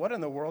guy, like, what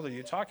in the world are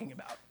you talking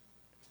about?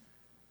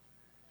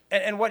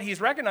 And what he's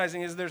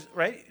recognizing is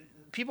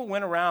people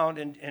went around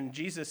and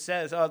Jesus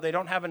says, oh, they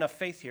don't have enough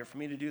faith here for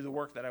me to do the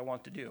work that I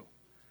want to do.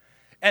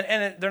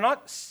 And they're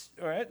not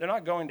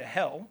going to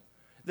hell.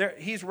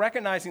 He's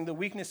recognizing the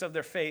weakness of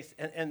their faith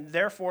and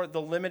therefore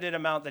the limited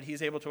amount that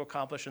he's able to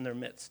accomplish in their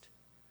midst.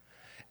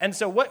 And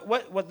so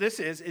what this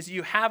is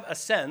you have a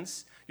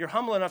sense, you're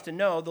humble enough to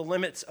know the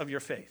limits of your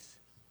faith.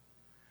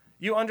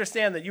 You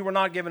understand that you were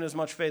not given as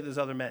much faith as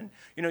other men.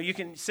 You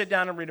can sit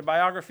down and read a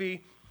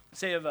biography,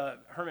 say of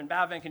Herman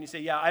Bavinck, and you say,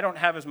 yeah, I don't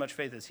have as much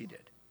faith as he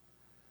did.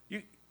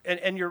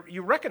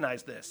 You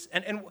recognize this.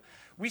 And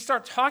we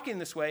start talking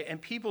this way, and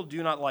people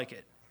do not like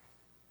it.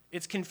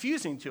 It's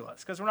confusing to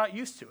us because we're not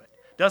used to it.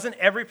 Doesn't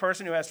every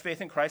person who has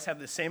faith in Christ have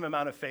the same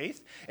amount of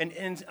faith?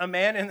 And a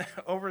man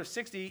over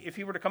 60, if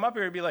he were to come up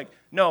here, he'd be like,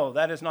 no,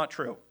 that is not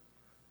true.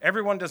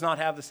 Everyone does not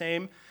have the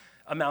same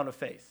amount of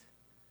faith.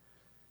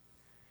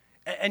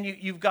 And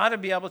you've got to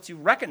be able to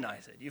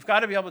recognize it. You've got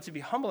to be able to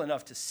be humble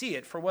enough to see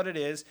it for what it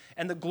is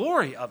and the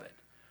glory of it.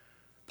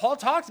 Paul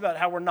talks about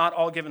how we're not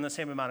all given the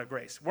same amount of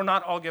grace. We're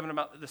not all given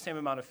the same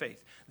amount of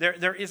faith.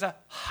 There is a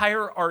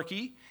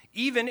hierarchy,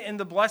 even in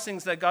the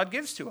blessings that God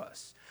gives to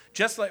us.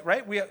 Just like,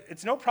 right,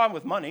 it's no problem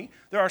with money.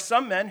 There are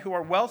some men who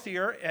are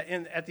wealthier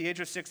at the age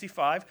of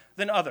 65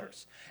 than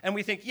others. And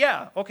we think,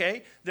 yeah,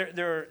 okay,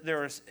 there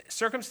are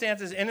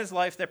circumstances in his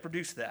life that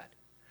produce that.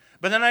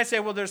 But then I say,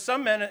 well, there's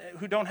some men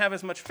who don't have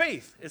as much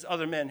faith as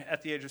other men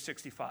at the age of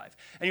 65.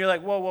 And you're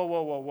like,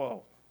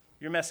 whoa.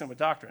 You're messing with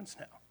doctrines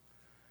now.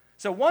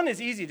 So one is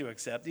easy to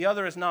accept, the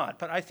other is not.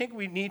 But I think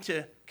we need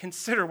to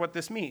consider what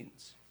this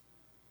means.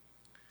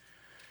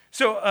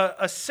 So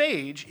a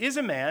sage is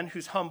a man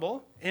who's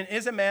humble and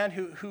is a man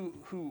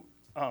who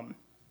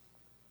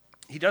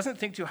he doesn't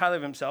think too highly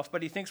of himself,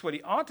 but he thinks what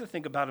he ought to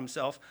think about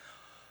himself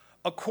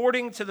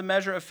according to the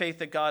measure of faith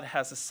that God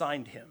has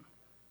assigned him.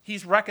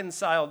 He's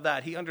reconciled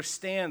that. He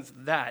understands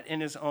that in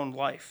his own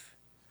life.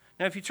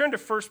 Now, if you turn to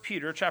 1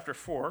 Peter chapter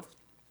 4,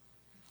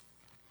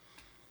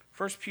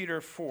 1 Peter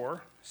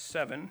 4,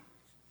 7.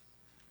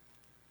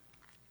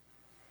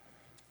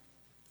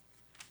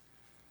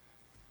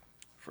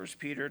 1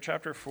 Peter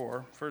chapter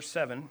 4, verse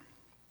 7,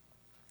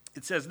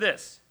 it says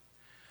this,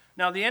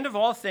 "Now the end of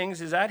all things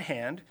is at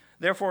hand,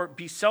 therefore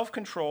be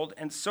self-controlled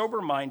and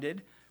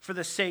sober-minded for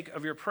the sake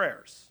of your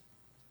prayers."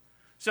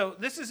 So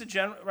this is a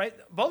general, right?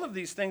 Both of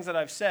these things that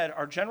I've said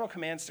are general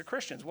commands to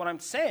Christians. What I'm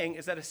saying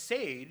is that a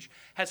sage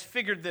has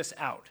figured this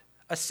out.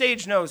 A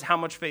sage knows how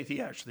much faith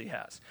he actually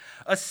has.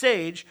 A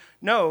sage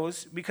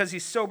knows, because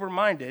he's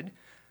sober-minded,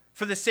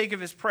 for the sake of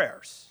his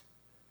prayers.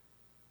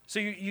 So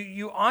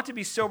you ought to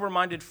be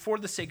sober-minded for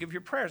the sake of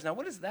your prayers. Now,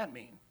 what does that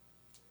mean?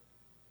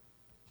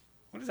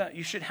 What does that?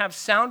 You should have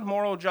sound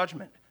moral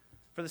judgment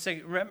for the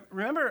sake.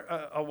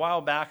 Remember a while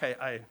back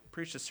I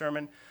preached a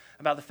sermon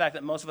about the fact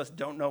that most of us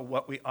don't know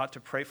what we ought to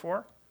pray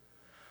for?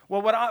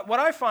 Well, what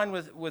I find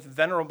with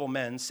venerable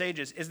men,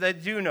 sages, is they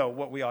do know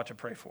what we ought to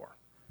pray for.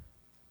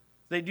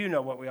 They do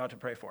know what we ought to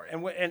pray for.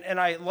 And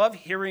I love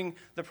hearing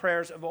the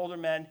prayers of older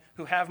men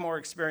who have more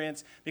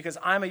experience, because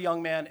I'm a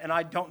young man and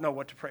I don't know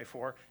what to pray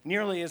for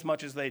nearly as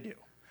much as they do.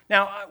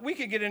 Now, we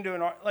could get into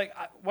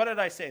what did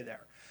I say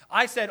there?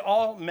 I said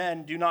all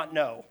men do not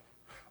know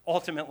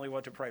ultimately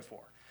what to pray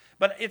for.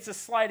 But it's a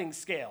sliding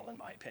scale, in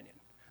my opinion.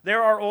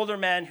 There are older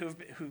men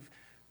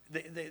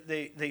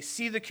they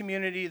see the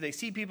community, they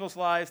see people's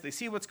lives, they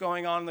see what's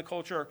going on in the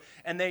culture,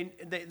 and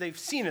they've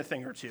seen a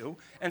thing or two,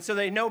 and so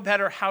they know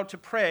better how to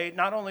pray,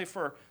 not only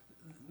for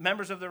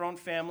members of their own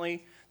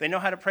family, they know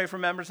how to pray for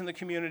members in the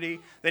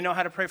community, they know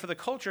how to pray for the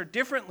culture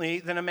differently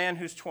than a man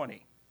who's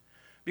 20.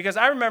 Because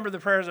I remember the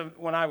prayers of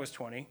when I was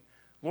 20,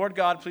 Lord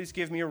God, please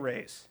give me a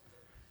raise,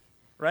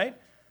 right?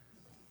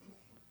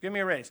 Give me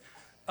a raise.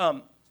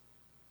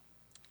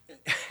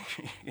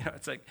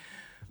 It's like,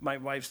 my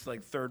wife's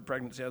third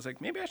pregnancy. I was like,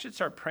 maybe I should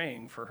start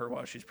praying for her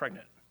while she's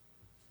pregnant.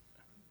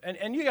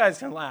 And you guys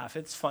can laugh.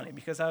 It's funny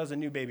because I was a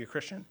new baby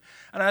Christian.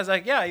 And I was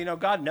like, yeah,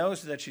 God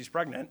knows that she's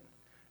pregnant.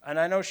 And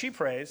I know she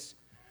prays.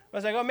 I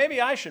was like, oh,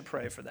 maybe I should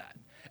pray for that.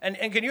 And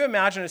can you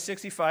imagine a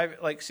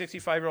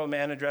 65-year-old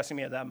man addressing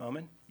me at that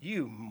moment?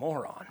 You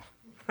moron.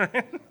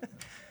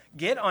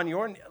 Get on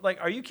your,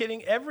 are you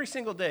kidding? Every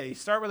single day,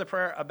 start with a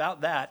prayer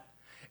about that.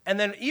 And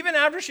then even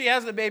after she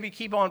has the baby,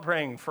 keep on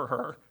praying for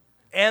her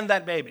and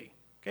that baby.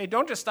 Okay,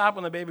 don't just stop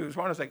when the baby was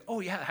born. It's like, oh,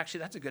 yeah,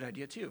 actually, that's a good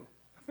idea, too.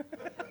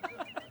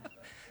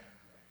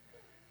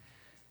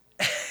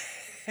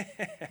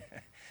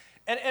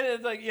 and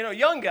it's like,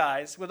 young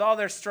guys with all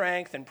their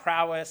strength and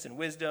prowess and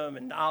wisdom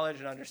and knowledge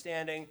and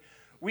understanding,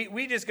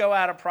 we just go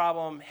at a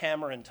problem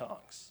hammer and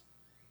tongs.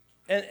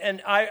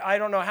 And I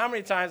don't know how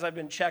many times I've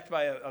been checked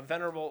by a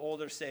venerable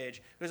older sage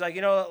who's like,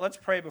 let's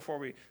pray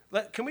before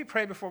can we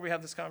pray before we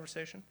have this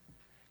conversation?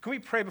 Can we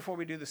pray before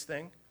we do this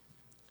thing?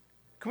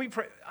 Can we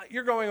pray?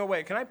 You're going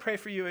away. Can I pray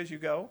for you as you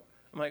go?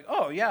 I'm like,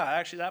 oh, yeah,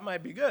 actually, that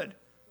might be good.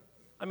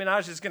 I mean, I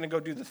was just going to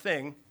go do the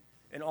thing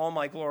in all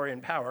my glory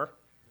and power.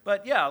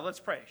 But, yeah, let's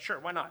pray. Sure,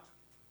 why not?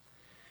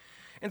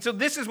 And so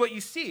this is what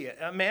you see.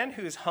 A man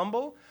who is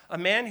humble, a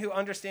man who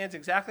understands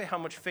exactly how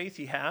much faith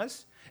he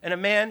has, and a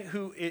man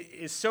who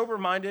is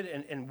sober-minded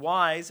and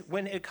wise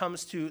when it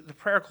comes to the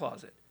prayer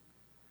closet.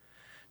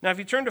 Now, if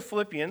you turn to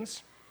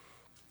Philippians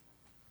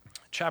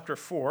chapter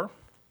 4,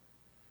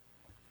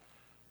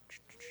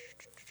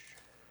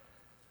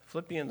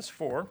 Philippians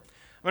 4. I'm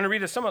going to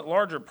read a somewhat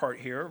larger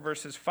part here,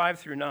 verses 5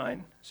 through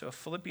 9. So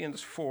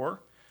Philippians 4,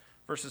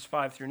 verses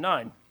 5 through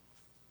 9.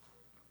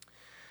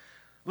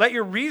 Let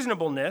your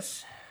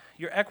reasonableness,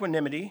 your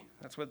equanimity,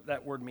 that's what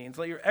that word means,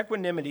 let your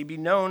equanimity be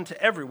known to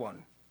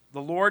everyone.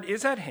 The Lord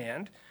is at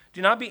hand.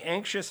 Do not be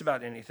anxious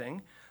about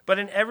anything, but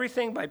in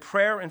everything by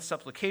prayer and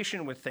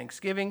supplication with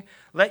thanksgiving,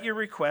 let your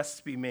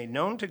requests be made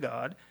known to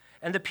God,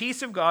 And the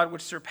peace of God,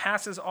 which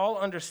surpasses all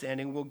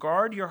understanding, will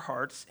guard your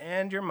hearts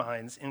and your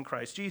minds in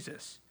Christ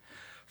Jesus.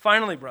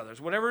 Finally,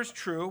 brothers, whatever is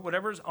true,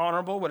 whatever is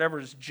honorable, whatever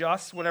is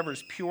just, whatever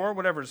is pure,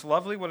 whatever is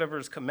lovely, whatever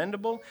is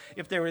commendable,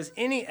 if there is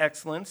any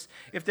excellence,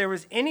 if there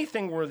is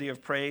anything worthy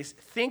of praise,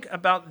 think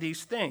about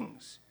these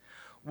things.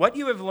 What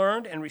you have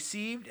learned and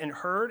received and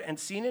heard and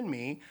seen in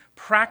me,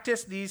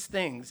 practice these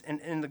things,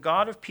 and the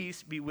God of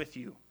peace be with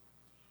you.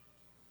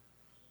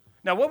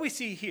 Now, what we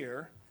see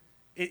here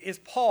is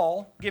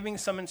Paul giving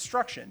some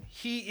instruction.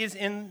 He is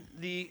in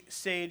the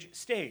sage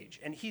stage,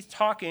 and he's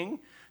talking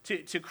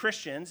to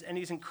Christians, and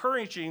he's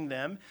encouraging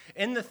them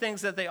in the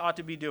things that they ought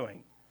to be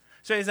doing.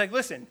 So he's like,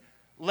 listen,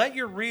 let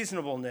your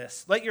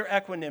reasonableness, let your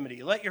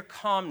equanimity, let your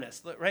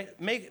calmness, right?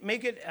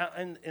 Make it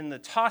in the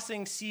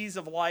tossing seas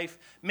of life,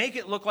 make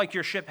it look like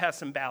your ship has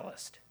some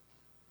ballast.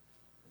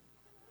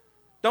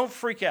 Don't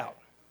freak out.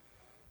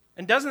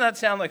 And doesn't that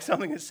sound like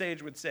something a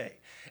sage would say?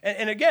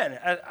 And again,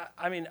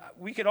 I mean,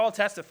 we could all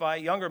testify,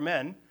 younger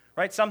men,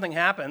 right? Something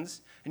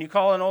happens, and you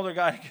call an older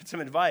guy to get some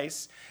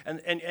advice,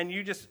 and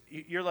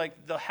you're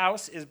like, the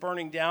house is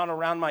burning down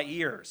around my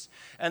ears.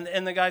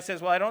 And the guy says,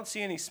 well, I don't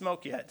see any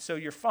smoke yet, so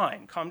you're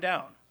fine. Calm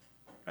down,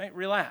 right?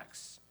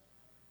 Relax.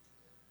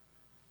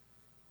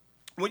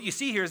 What you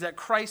see here is that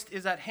Christ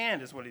is at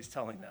hand, is what he's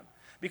telling them.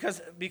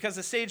 Because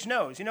the sage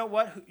knows, you know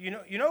what? You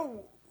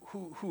know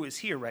who is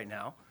here right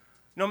now,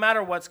 no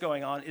matter what's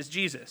going on, is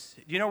Jesus.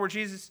 Do you know where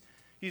Jesus?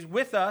 He's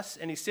with us,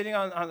 and he's sitting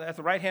at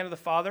the right hand of the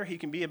Father. He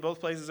can be at both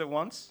places at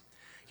once.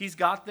 He's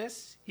got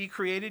this. He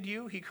created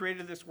you. He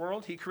created this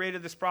world. He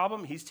created this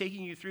problem. He's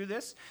taking you through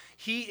this.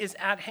 He is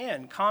at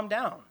hand. Calm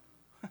down.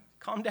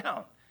 Calm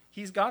down.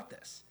 He's got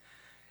this.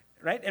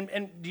 Right?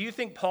 And do you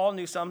think Paul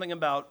knew something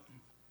about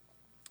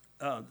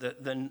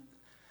the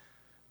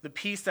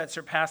peace that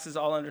surpasses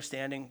all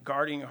understanding,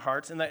 guarding your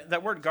hearts? And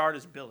that word guard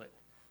is billet.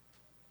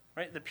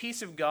 Right? The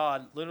peace of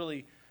God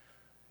literally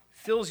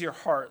fills your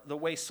heart the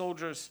way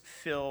soldiers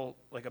fill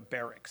like a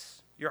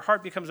barracks. Your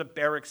heart becomes a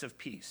barracks of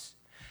peace.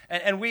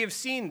 And we have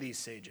seen these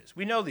sages.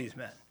 We know these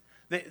men.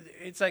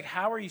 It's like,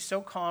 how are you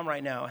so calm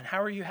right now? And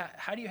how do you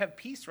have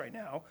peace right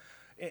now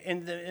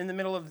in the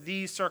middle of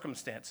these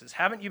circumstances?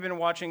 Haven't you been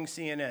watching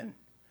CNN?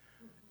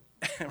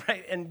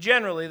 Right? And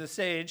generally the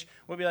sage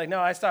will be like,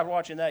 no, I stopped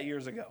watching that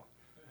years ago.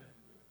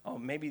 Oh,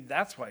 maybe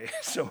that's why he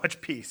has so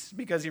much peace,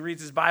 because he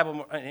reads his Bible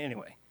more.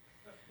 Anyway.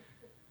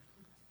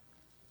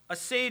 A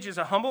sage is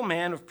a humble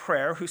man of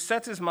prayer who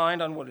sets his mind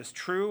on what is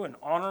true and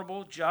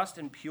honorable, just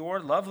and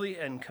pure, lovely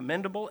and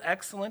commendable,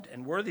 excellent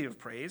and worthy of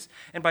praise.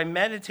 And by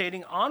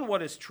meditating on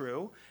what is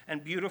true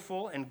and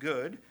beautiful and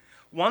good,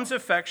 one's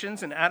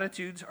affections and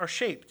attitudes are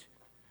shaped.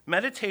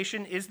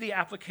 Meditation is the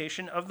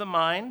application of the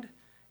mind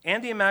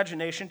and the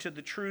imagination to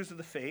the truths of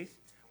the faith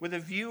with a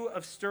view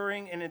of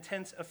stirring an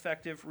intense,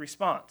 effective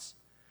response.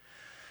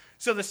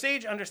 So the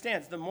sage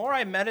understands, the more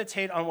I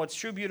meditate on what's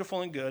true,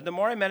 beautiful, and good, the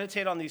more I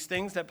meditate on these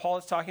things that Paul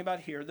is talking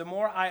about here, the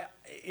more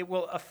it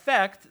will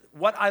affect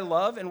what I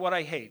love and what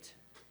I hate.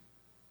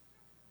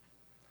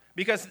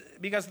 Because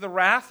the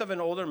wrath of an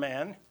older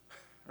man,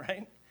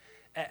 right,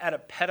 at a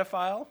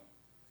pedophile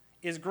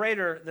is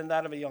greater than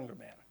that of a younger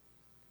man.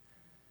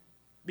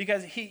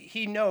 Because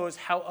he knows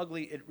how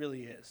ugly it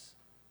really is.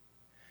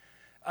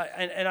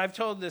 And I've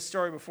told this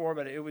story before,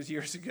 but it was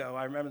years ago.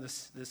 I remember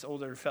this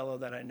older fellow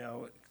that I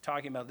know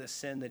talking about this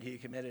sin that he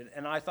committed,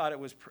 and I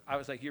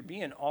was like, you're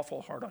being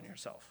awful hard on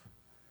yourself.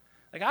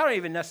 Like, I don't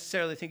even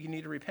necessarily think you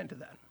need to repent of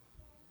that.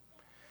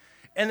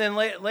 And then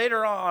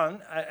later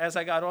on, as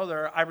I got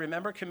older, I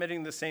remember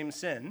committing the same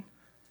sin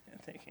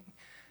and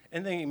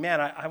thinking,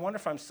 man, I wonder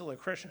if I'm still a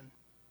Christian.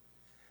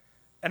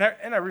 And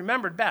I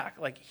remembered back,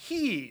 like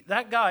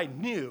that guy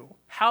knew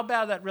how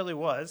bad that really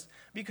was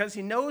because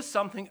he knows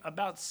something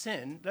about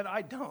sin that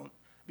I don't,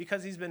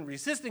 because he's been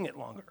resisting it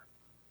longer.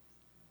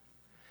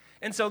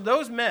 And so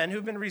those men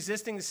who've been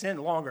resisting sin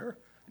longer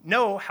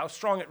know how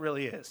strong it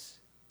really is.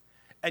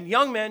 And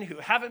young men who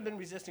haven't been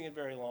resisting it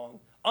very long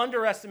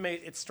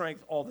underestimate its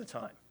strength all the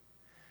time.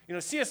 You know,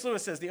 C.S.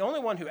 Lewis says the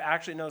only one who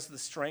actually knows the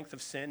strength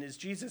of sin is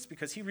Jesus,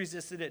 because he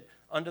resisted it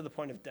unto the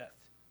point of death.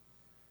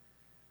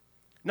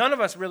 None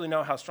of us really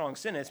know how strong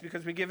sin is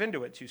because we give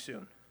into it too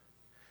soon.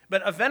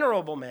 But a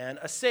venerable man,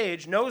 a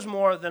sage, knows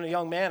more than a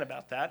young man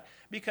about that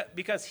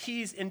because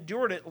he's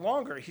endured it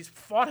longer. He's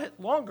fought it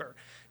longer.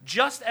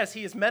 Just as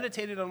he has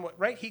meditated on what,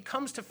 right? He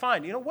comes to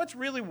find, you know, what's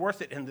really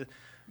worth it. And the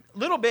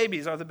little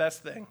babies are the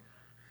best thing.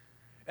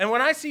 And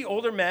when I see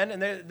older men,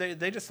 and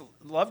they just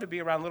love to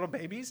be around little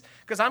babies,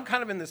 because I'm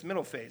kind of in this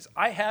middle phase.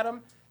 I had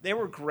them. They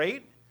were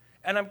great.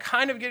 And I'm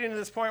kind of getting to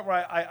this point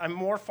where I'm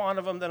more fond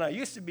of them than I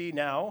used to be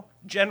now,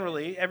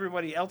 generally,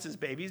 everybody else's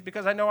babies,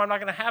 because I know I'm not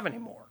going to have any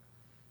more,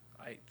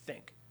 I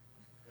think.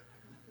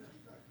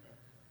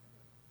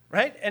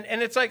 Right?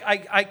 And it's like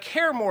I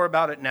care more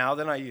about it now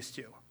than I used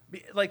to.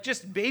 Like,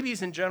 just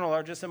babies in general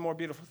are just a more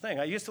beautiful thing.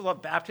 I used to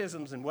love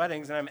baptisms and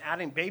weddings, and I'm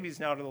adding babies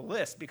now to the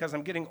list because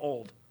I'm getting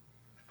old.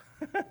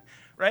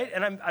 Right?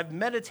 And I've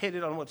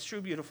meditated on what's true,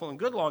 beautiful, and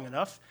good long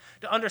enough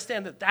to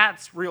understand that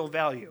that's real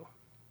value.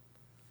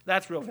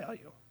 That's real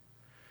value.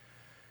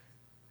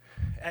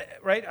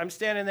 right? I'm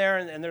standing there,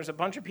 and there's a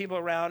bunch of people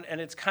around,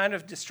 and it's kind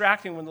of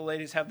distracting when the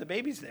ladies have the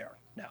babies there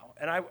now.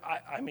 And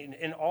I mean,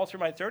 in all through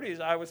my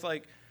 30s, I was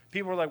like,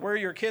 people were like, where are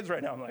your kids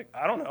right now? I'm like,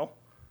 I don't know,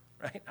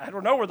 right? I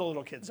don't know where the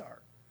little kids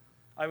are.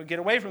 I would get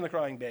away from the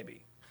crying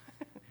baby.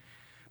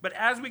 But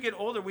as we get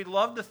older, we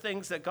love the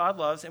things that God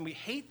loves, and we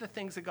hate the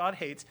things that God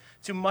hates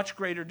to much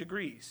greater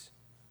degrees,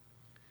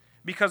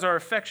 because our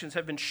affections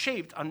have been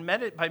shaped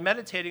by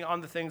meditating on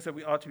the things that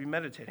we ought to be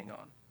meditating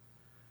on.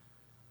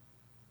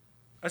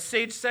 A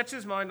sage sets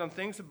his mind on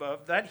things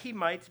above, that he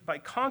might, by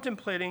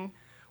contemplating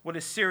what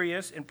is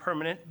serious and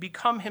permanent,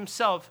 become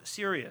himself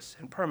serious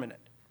and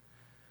permanent.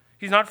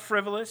 He's not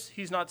frivolous,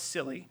 he's not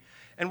silly.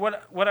 And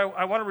what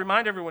I want to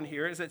remind everyone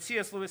here is that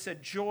C.S. Lewis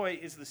said joy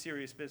is the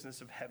serious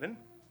business of heaven.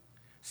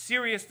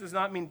 Serious does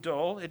not mean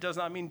dull, it does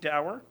not mean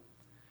dour.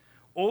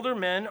 Older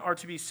men are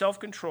to be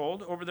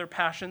self-controlled over their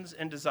passions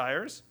and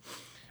desires.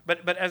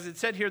 But as it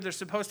said here, they're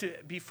supposed to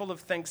be full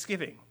of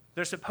thanksgiving.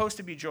 They're supposed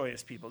to be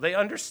joyous people. They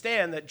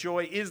understand that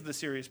joy is the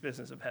serious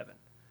business of heaven.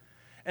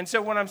 And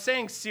so when I'm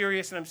saying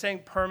serious and I'm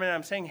saying permanent,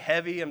 I'm saying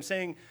heavy, I'm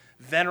saying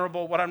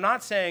venerable, what I'm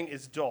not saying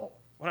is dull.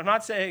 What I'm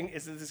not saying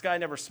is that this guy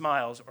never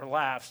smiles or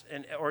laughs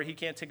or he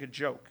can't take a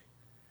joke.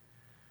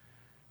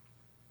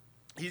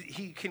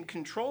 He can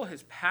control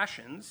his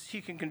passions.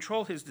 He can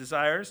control his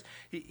desires.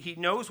 He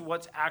knows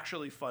what's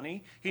actually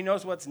funny. He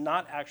knows what's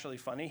not actually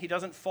funny. He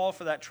doesn't fall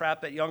for that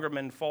trap that younger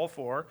men fall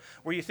for,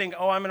 where you think,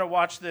 oh, I'm going to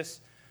watch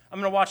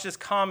this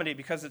comedy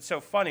because it's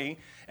so funny,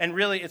 and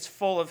really it's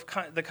full of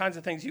the kinds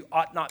of things you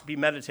ought not be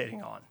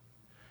meditating on.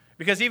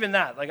 Because even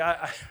that, like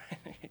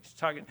he's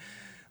talking,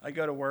 I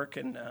go to work,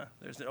 and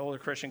there's an older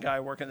Christian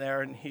guy working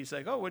there, and he's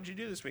like, oh, what'd you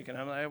do this weekend?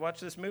 I'm like, I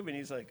watched this movie, and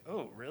he's like,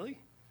 oh, really?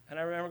 And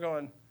I remember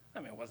going, I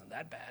mean, it wasn't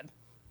that bad,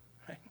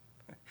 right?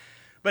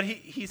 But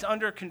he's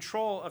under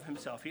control of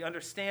himself. He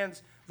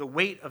understands the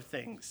weight of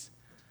things.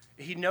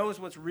 He knows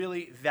what's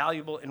really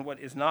valuable and what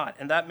is not,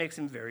 and that makes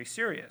him very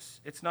serious.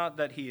 It's not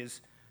that he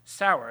is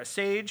sour. A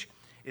sage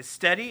is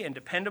steady and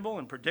dependable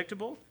and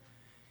predictable.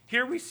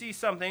 Here we see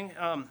something,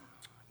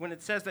 when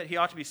it says that he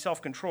ought to be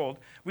self-controlled,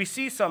 we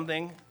see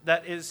something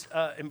that is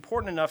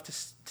important enough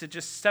to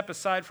just step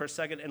aside for a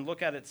second and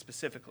look at it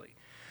specifically.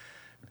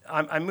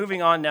 I'm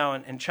moving on now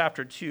in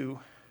chapter 2.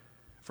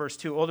 Verse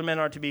 2, older men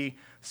are to be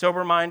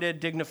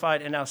sober-minded,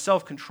 dignified, and now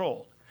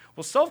self-controlled.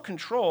 Well,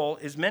 self-control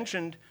is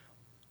mentioned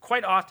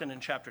quite often in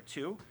chapter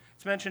 2.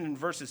 It's mentioned in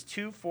verses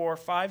 2, 4,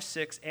 5,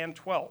 6, and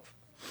 12.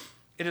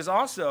 It is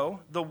also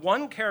the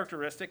one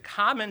characteristic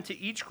common to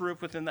each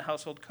group within the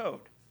household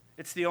code.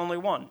 It's the only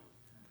one.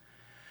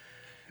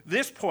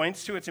 This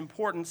points to its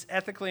importance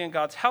ethically in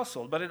God's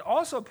household, but it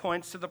also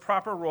points to the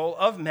proper role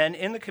of men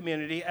in the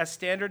community as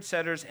standard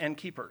setters and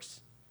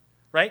keepers,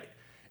 right?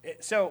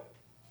 So,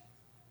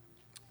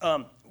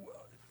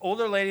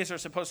 older ladies are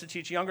supposed to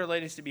teach younger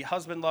ladies to be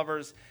husband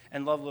lovers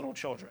and love little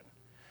children.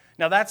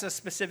 Now, that's a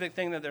specific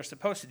thing that they're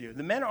supposed to do.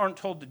 The men aren't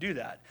told to do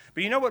that.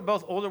 But you know what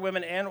both older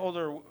women and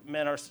older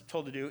men are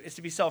told to do is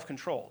to be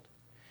self-controlled.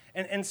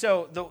 And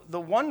so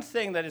the one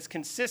thing that is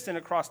consistent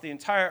across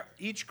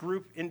each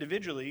group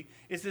individually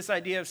is this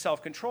idea of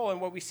self-control. And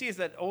what we see is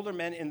that older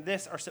men in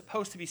this are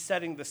supposed to be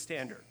setting the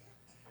standard.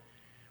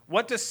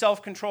 What does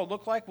self-control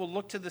look like? Well,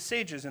 look to the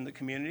sages in the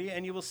community,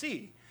 and you will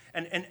see.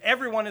 And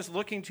everyone is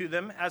looking to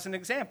them as an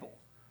example.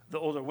 The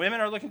older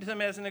women are looking to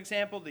them as an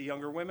example. The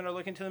younger women are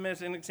looking to them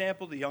as an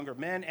example. The younger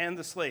men and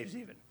the slaves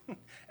even.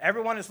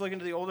 Everyone is looking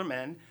to the older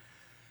men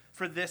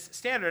for this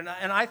standard.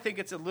 And I think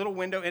it's a little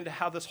window into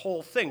how this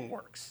whole thing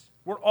works.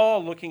 We're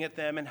all looking at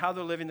them and how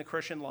they're living the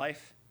Christian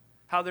life,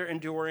 how they're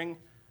enduring,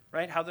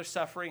 right? How they're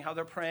suffering, how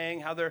they're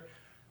praying,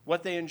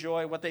 what they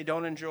enjoy, what they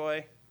don't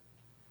enjoy.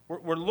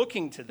 We're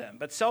looking to them,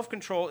 but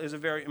self-control is a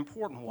very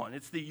important one.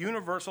 It's the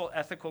universal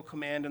ethical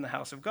command in the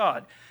house of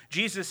God.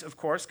 Jesus, of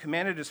course,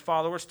 commanded his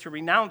followers to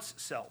renounce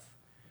self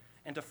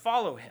and to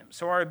follow him.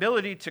 So our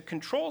ability to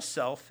control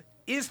self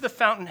is the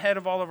fountainhead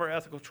of all of our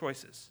ethical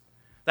choices.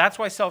 That's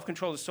why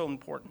self-control is so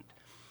important.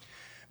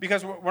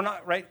 Because we're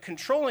not, right,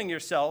 controlling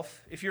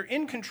yourself. If you're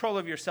in control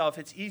of yourself,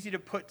 it's easy to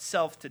put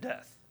self to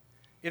death.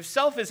 If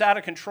self is out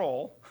of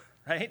control,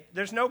 right,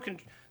 there's no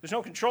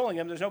controlling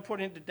him. There's no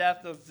putting to death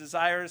those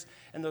desires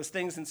and those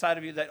things inside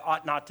of you that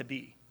ought not to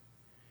be.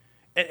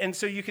 And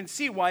so you can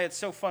see why it's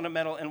so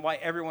fundamental and why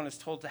everyone is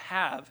told to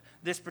have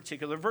this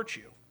particular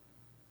virtue.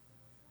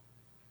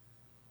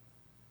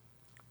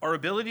 Our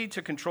ability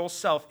to control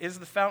self is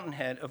the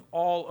fountainhead of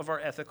all of our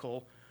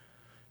ethical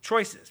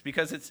choices,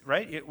 because it's,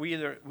 right, we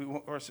are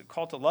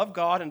called to love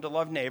God and to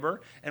love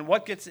neighbor, and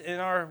what gets in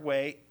our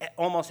way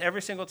almost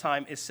every single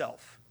time is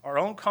self. Our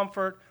own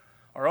comfort,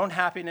 our own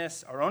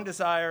happiness, our own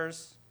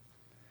desires.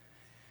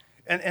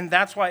 And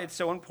that's why it's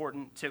so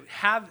important to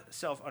have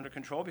self under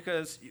control,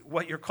 because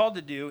what you're called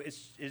to do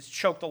is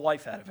choke the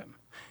life out of him.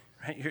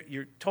 Right?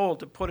 You're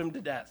told to put him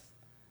to death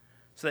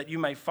so that you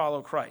might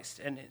follow Christ.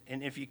 And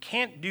if you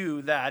can't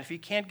do that, if you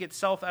can't get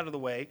self out of the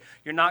way,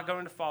 you're not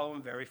going to follow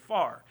him very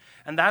far.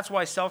 And that's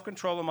why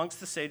self-control amongst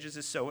the sages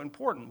is so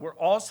important. We're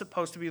all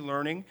supposed to be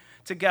learning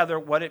together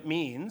what it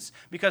means,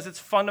 because it's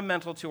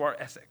fundamental to our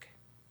ethic.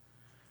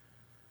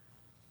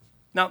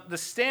 Now, the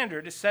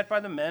standard is set by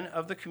the men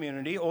of the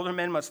community. Older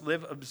men must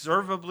live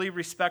observably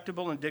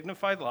respectable and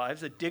dignified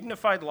lives. A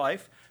dignified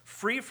life,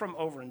 free from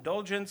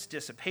overindulgence,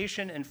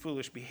 dissipation, and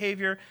foolish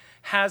behavior,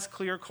 has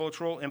clear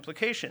cultural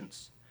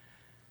implications.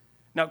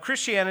 Now,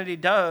 Christianity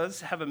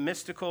does have a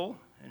mystical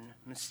and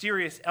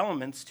mysterious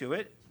elements to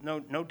it, no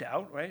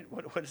doubt, right?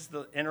 What is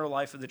the inner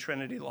life of the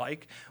Trinity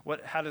like?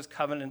 How does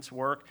covenants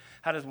work?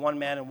 How does one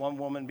man and one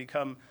woman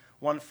become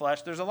one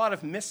flesh? There's a lot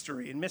of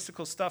mystery and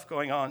mystical stuff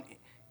going on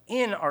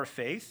in our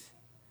faith,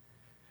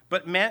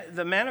 but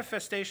the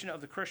manifestation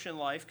of the Christian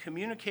life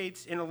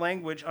communicates in a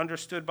language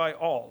understood by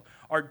all.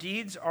 Our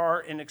deeds are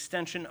an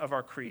extension of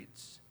our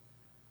creeds,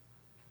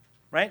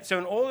 right? So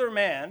an older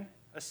man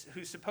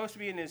who's supposed to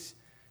be in his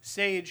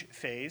sage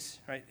phase,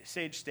 right,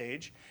 sage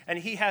stage, and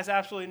he has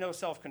absolutely no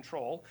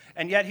self-control,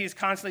 and yet he's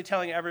constantly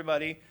telling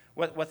everybody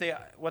what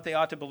they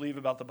ought to believe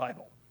about the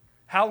Bible.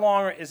 How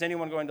long is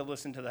anyone going to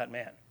listen to that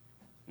man?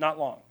 Not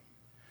long.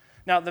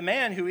 Now, the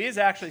man who is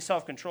actually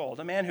self-controlled,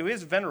 the man who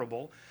is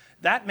venerable,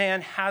 that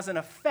man has an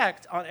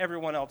effect on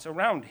everyone else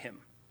around him.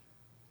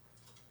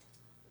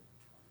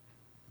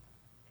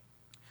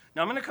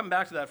 Now, I'm going to come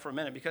back to that for a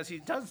minute because he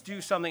does do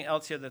something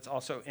else here that's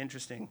also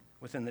interesting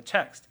within the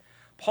text.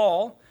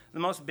 Paul, the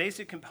most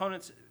basic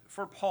components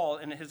for Paul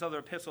in his other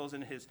epistles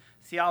and his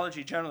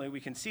theology generally, we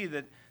can see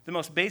that the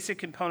most basic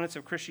components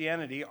of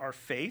Christianity are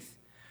faith,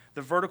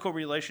 the vertical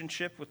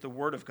relationship with the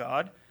Word of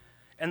God,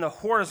 and the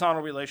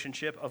horizontal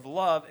relationship of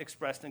love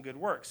expressed in good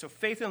works. So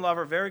faith and love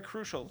are very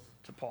crucial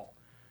to Paul,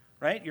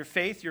 right? Your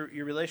faith, your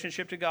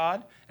relationship to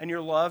God, and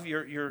your love,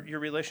 your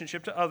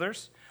relationship to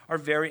others are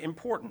very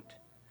important.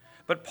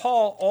 But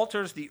Paul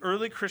alters the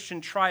early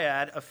Christian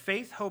triad of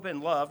faith, hope,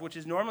 and love, which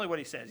is normally what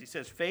he says. He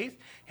says faith,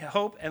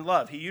 hope, and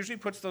love. He usually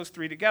puts those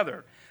three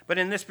together. But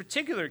in this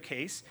particular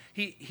case,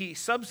 he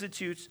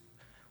substitutes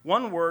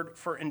one word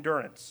for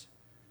endurance.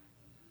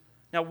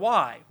 Now,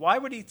 why? Why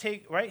would he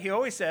take, right? He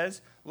always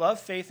says love,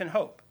 faith, and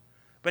hope.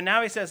 But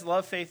now he says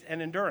love, faith,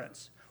 and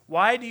endurance.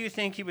 Why do you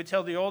think he would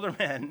tell the older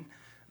men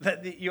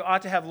that you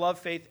ought to have love,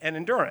 faith, and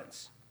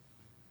endurance?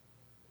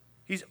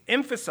 He's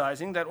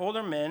emphasizing that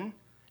older men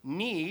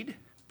need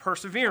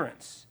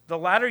perseverance. The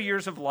latter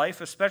years of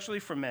life, especially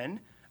for men,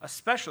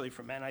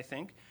 I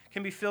think,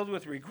 can be filled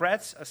with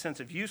regrets, a sense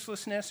of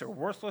uselessness or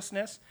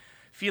worthlessness,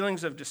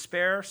 feelings of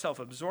despair,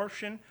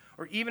 self-absorption,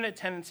 or even a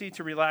tendency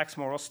to relax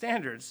moral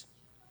standards.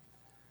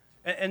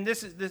 And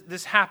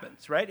this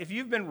happens, right? If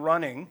you've been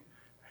running,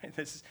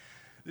 this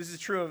is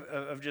true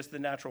of just the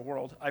natural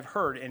world. I've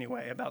heard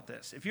anyway about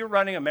this. If you're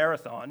running a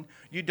marathon,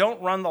 you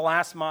don't run the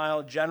last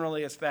mile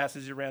generally as fast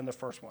as you ran the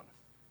first one,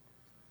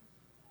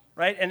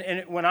 right?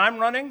 And when I'm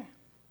running,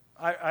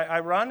 I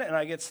run and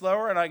I get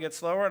slower and I get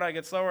slower and I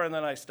get slower and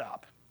then I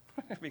stop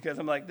because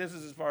I'm like, this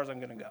is as far as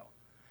I'm going to go.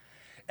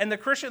 And the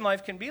Christian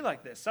life can be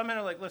like this. Some men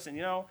are like, listen,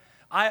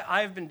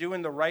 I've been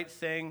doing the right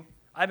thing.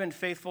 I've been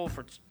faithful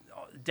for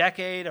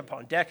decade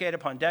upon decade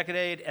upon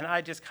decade, and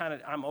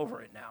I'm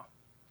over it now.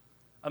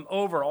 I'm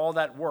over all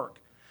that work.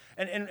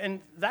 And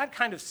that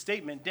kind of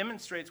statement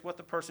demonstrates what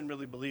the person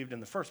really believed in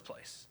the first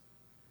place,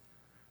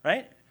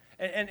 right?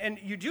 And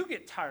you do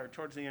get tired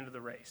towards the end of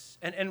the race.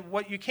 And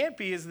what you can't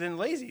be is then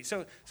lazy.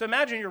 So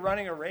imagine you're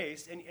running a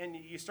race, and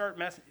you start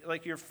messing,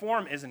 like your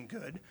form isn't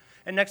good,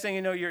 and next thing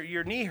you know,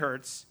 your knee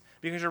hurts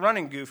because you're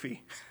running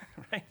goofy,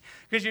 right?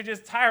 Because you're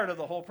just tired of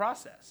the whole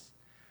process.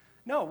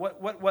 No,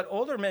 what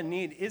older men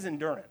need is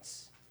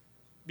endurance.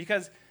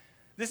 Because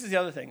this is the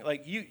other thing.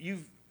 Like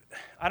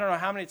I don't know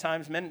how many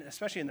times men,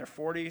 especially in their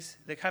 40s,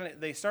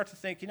 they start to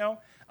think,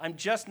 I'm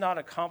just not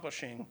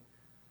accomplishing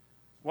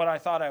what I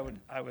thought I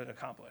would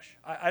accomplish.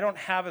 I don't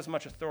have as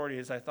much authority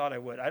as I thought I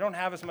would. I don't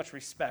have as much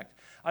respect.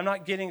 I'm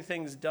not getting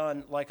things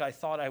done like I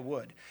thought I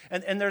would.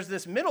 And there's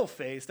this middle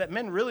phase that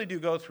men really do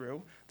go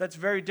through that's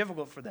very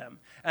difficult for them.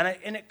 And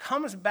it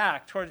comes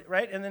back towards,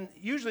 right? And then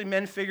usually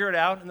men figure it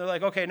out, and they're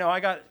like, okay, no,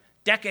 I got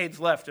decades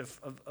left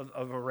of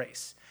a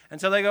race. And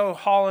so they go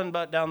hauling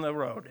butt down the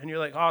road. And you're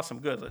like, awesome,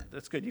 good,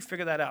 that's good. You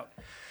figure that out.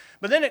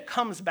 But then it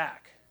comes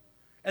back.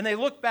 And they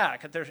look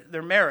back at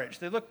their marriage.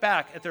 They look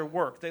back at their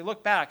work. They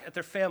look back at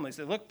their families.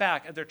 They look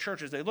back at their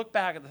churches. They look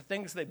back at the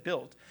things they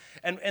built.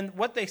 And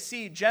what they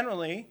see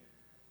generally,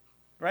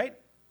 right,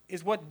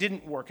 is what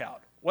didn't work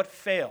out, what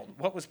failed,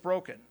 what was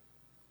broken,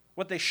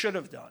 what they should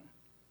have done.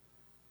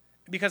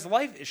 Because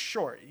life is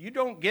short. You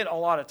don't get a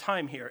lot of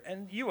time here,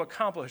 and you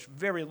accomplish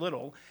very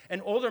little.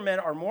 And older men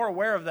are more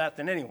aware of that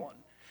than anyone.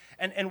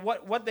 And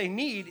what they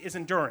need is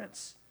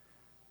endurance.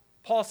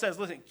 Paul says,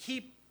 listen,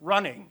 keep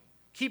running.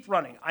 Keep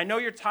running. I know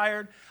you're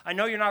tired. I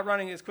know you're not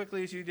running as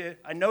quickly as you did.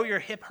 I know your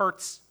hip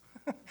hurts.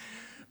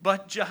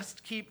 But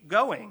just keep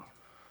going.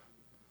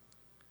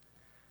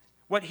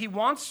 What he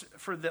wants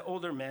for the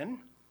older men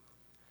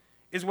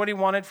is what he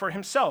wanted for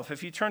himself.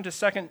 If you turn to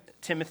 2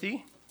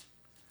 Timothy,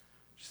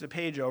 just a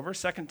page over,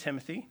 2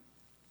 Timothy,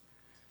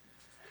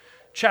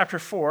 chapter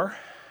 4,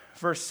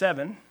 verse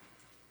 7,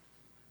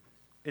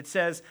 it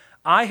says,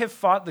 I have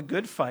fought the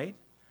good fight.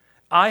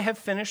 I have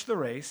finished the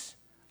race.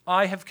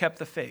 I have kept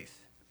the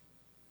faith.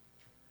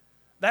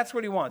 That's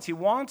what he wants. He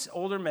wants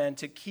older men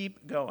to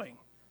keep going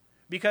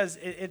because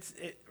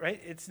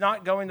it's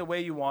not going the way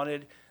you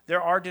wanted.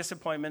 There are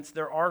disappointments.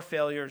 There are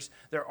failures.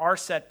 There are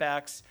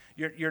setbacks.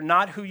 You're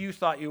not who you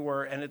thought you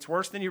were, and it's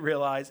worse than you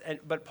realize.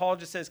 But Paul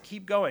just says,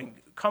 keep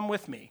going. Come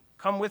with me.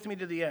 Come with me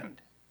to the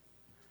end.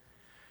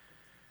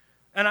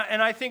 And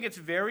I think it's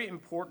very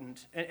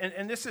important.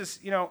 And this is,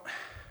 yeah.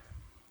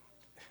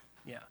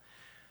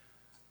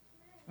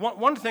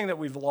 One thing that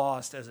we've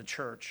lost as a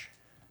church,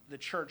 the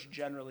church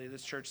generally,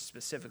 this church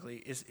specifically,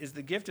 is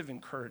the gift of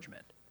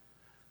encouragement.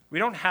 We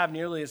don't have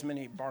nearly as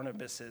many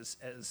Barnabases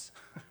as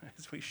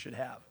we should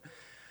have.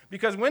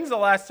 Because when's the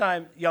last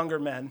time, younger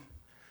men,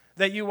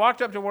 that you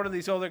walked up to one of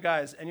these older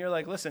guys and you're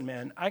like, listen,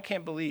 man, I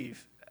can't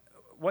believe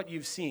what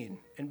you've seen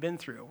and been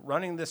through,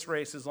 running this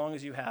race as long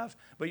as you have,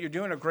 but you're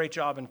doing a great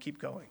job and keep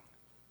going.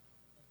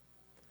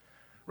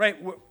 Right?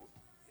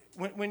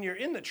 When you're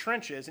in the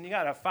trenches and you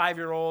got a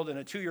 5-year-old and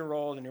a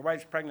 2-year-old and your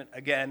wife's pregnant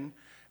again,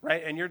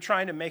 right, and you're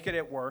trying to make it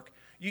at work,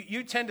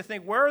 you tend to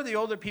think, where are the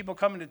older people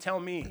coming to tell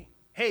me,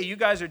 hey, you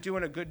guys are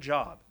doing a good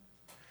job?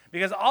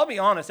 Because I'll be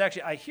honest,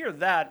 actually, I hear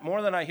that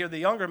more than I hear the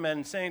younger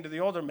men saying to the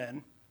older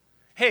men,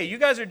 hey, you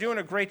guys are doing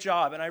a great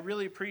job, and I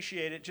really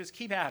appreciate it. Just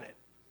keep at it.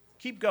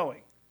 Keep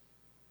going.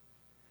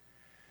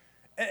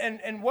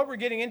 And what we're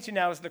getting into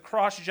now is the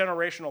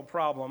cross-generational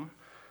problem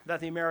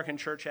that the American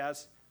church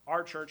has.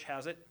 Our church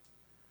has it.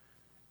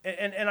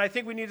 And I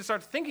think we need to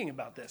start thinking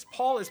about this.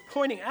 Paul is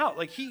pointing out,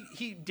 like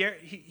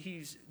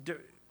he's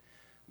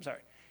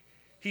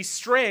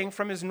straying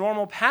from his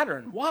normal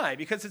pattern. Why?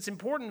 Because it's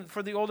important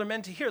for the older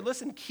men to hear,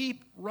 listen,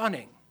 keep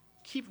running.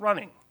 Keep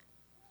running.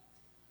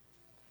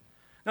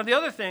 Now, the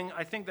other thing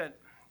I think that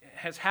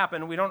has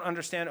happened, we don't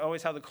understand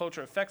always how the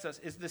culture affects us,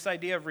 is this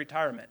idea of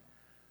retirement.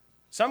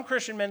 Some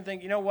Christian men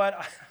think, you know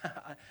what,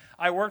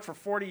 I worked for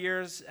 40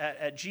 years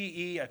at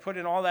GE, I put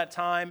in all that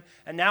time,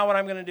 and now what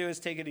I'm going to do is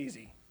take it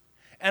easy.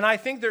 And I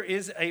think there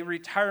is a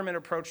retirement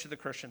approach to the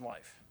Christian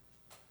life.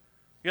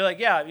 You're like,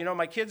 yeah,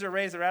 my kids are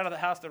raised, they're out of the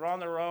house, they're on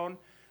their own,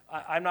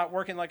 I'm not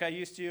working like I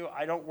used to,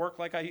 I don't work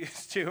like I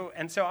used to,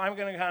 and so I'm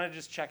going to kind of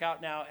just check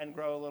out now and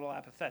grow a little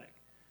apathetic.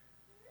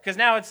 Because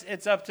now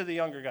it's up to the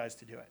younger guys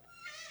to do it.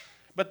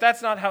 But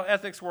that's not how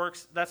ethics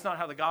works. That's not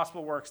how the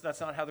gospel works. That's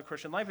not how the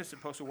Christian life is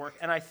supposed to work.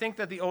 And I think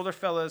that the older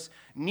fellows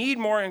need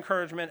more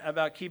encouragement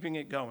about keeping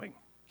it going.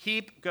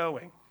 Keep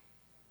going.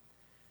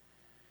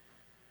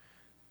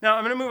 Now,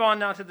 I'm going to move on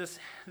now to this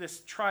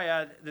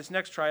triad, this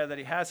next triad that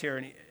he has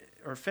here,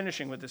 or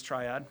finishing with this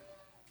triad,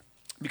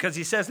 because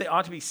he says they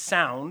ought to be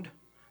sound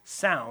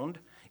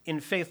in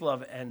faith,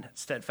 love, and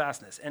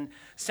steadfastness. And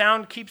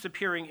sound keeps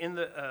appearing in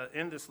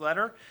this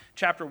letter.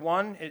 Chapter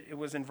 1, it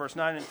was in verse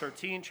 9 and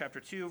 13. Chapter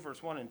 2,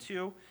 verse 1 and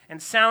 2.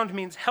 And sound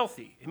means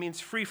healthy. It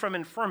means free from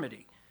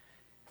infirmity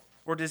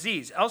or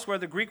disease. Elsewhere,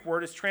 the Greek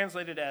word is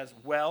translated as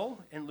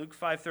well in Luke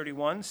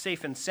 5:31,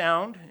 safe and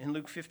sound in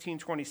Luke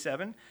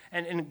 15:27,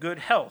 and in good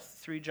health,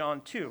 3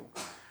 John 2.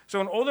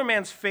 So an older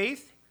man's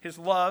faith, his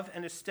love,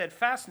 and his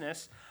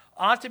steadfastness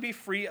ought to be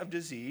free of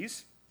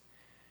disease.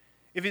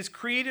 If his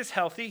creed is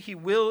healthy, he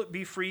will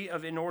be free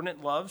of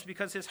inordinate loves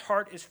because his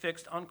heart is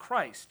fixed on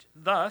Christ.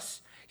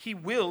 Thus, he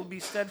will be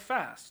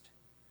steadfast.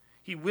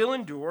 He will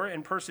endure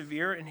and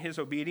persevere in his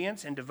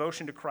obedience and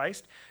devotion to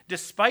Christ,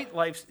 despite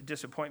life's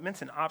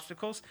disappointments and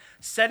obstacles,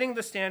 setting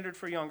the standard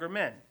for younger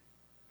men.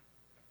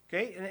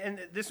 Okay, and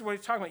this is what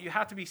he's talking about. You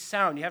have to be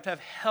sound. You have to have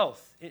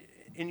health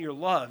in your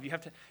love. You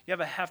have to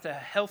have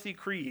healthy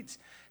creeds,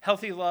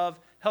 healthy love,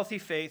 healthy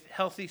faith,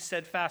 healthy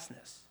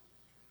steadfastness.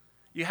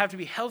 You have to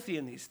be healthy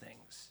in these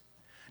things.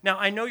 Now,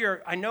 I know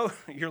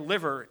your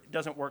liver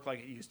doesn't work like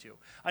it used to.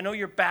 I know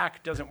your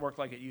back doesn't work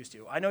like it used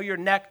to. I know your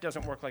neck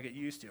doesn't work like it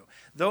used to.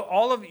 Though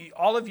all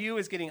of you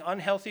is getting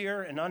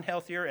unhealthier and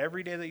unhealthier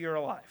every day that you're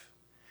alive.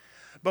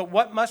 But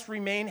what must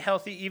remain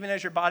healthy even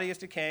as your body is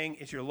decaying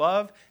is your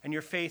love and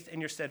your faith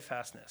and your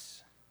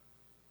steadfastness.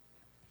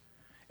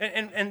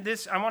 And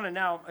this, I want to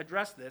now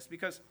address this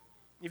because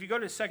if you go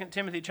to 2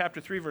 Timothy chapter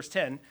 3, verse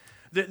 10,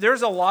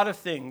 there's a lot of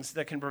things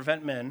that can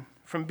prevent men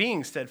from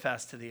being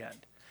steadfast to the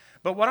end.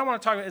 But what I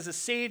want to talk about is a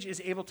sage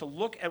is able to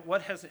look at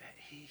what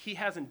he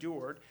has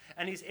endured,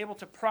 and he's able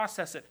to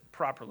process it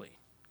properly.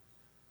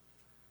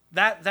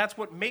 That's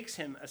what makes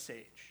him a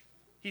sage.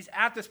 He's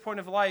at this point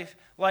of life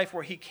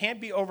where he can't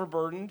be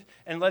overburdened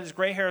and let his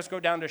gray hairs go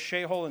down to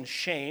Sheol and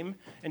shame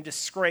and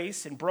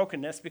disgrace and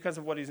brokenness because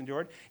of what he's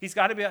endured. He's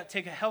got to be able to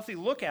take a healthy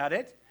look at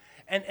it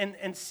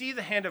and see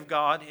the hand of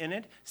God in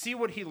it, see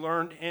what he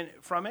learned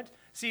from it,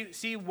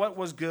 see what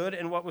was good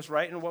and what was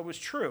right and what was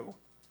true.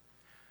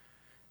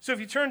 So if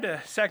you turn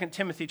to 2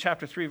 Timothy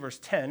chapter 3, verse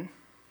 10,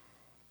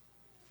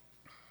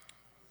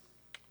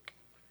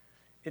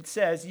 it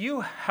says,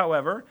 "You,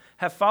 however,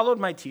 have followed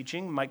my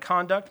teaching, my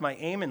conduct, my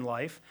aim in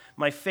life,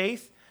 my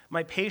faith,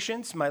 my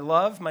patience, my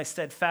love, my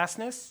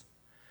steadfastness."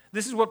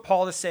 This is what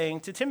Paul is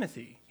saying to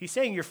Timothy. He's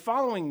saying, you're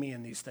following me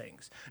in these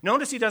things.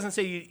 Notice he doesn't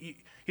say,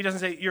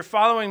 you're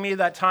following me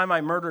that time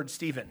I murdered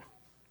Stephen.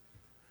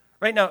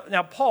 Right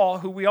now, Paul,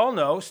 who we all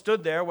know,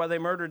 stood there while they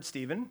murdered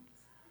Stephen.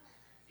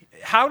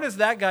 How does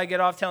that guy get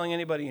off telling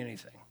anybody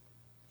anything?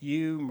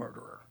 You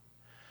murderer.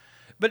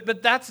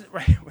 But that's,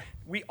 right,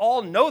 we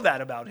all know that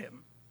about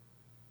him.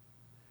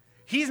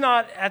 He's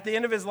not at the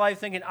end of his life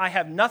thinking, I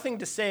have nothing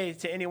to say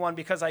to anyone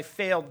because I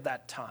failed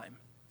that time.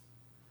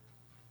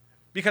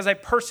 Because I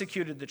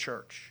persecuted the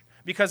church.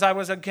 Because I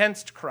was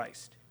against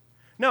Christ.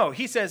 No,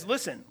 he says,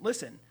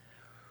 listen.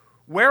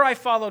 Where I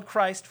followed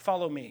Christ,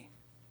 follow me.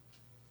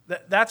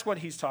 That's what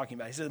he's talking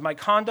about. He says, my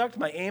conduct,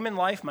 my aim in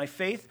life, my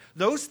faith,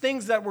 those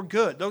things that were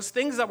good, those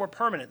things that were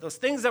permanent, those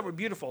things that were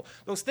beautiful,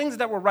 those things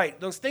that were right,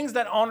 those things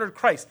that honored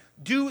Christ,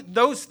 do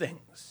those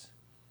things.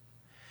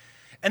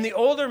 And the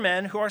older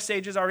men who are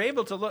sages are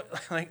able to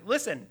look like,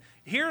 listen,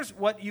 here's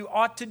what you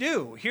ought to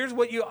do. Here's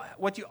what you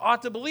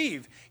ought to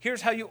believe.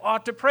 Here's how you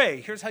ought to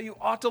pray. Here's how you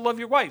ought to love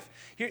your wife.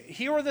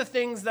 Here are the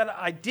things that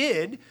I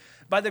did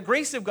by the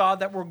grace of God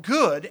that were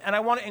good, and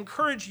I want to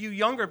encourage you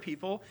younger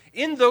people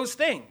in those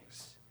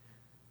things.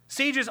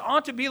 Sages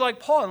ought to be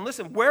like Paul, and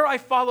listen, where I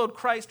followed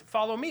Christ,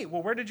 follow me.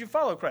 Well, where did you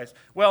follow Christ?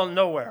 Well,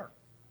 nowhere.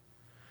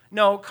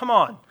 No, come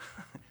on.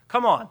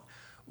 Come on.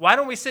 Why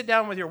don't we sit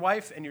down with your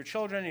wife and your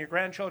children and your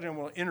grandchildren, and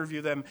we'll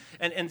interview them,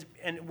 and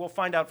we'll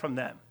find out from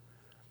them.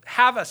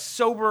 Have a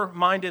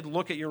sober-minded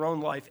look at your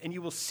own life, and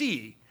you will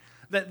see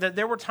that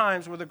there were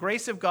times where the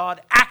grace of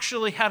God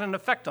actually had an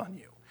effect on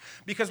you.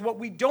 Because what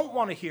we don't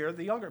want to hear,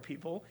 the younger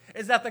people,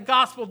 is that the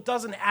gospel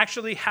doesn't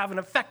actually have an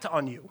effect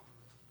on you.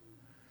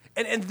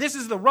 And this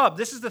is the rub.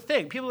 This is the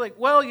thing. People are like,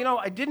 well,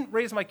 I didn't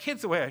raise my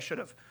kids the way I should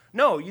have.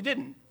 No, you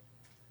didn't.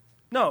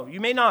 No, you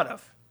may not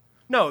have.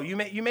 No, you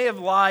may have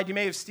lied. You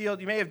may have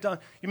stealed. You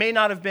may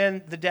not have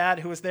been the dad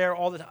who was there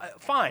all the time.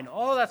 Fine.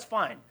 All of that's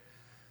fine.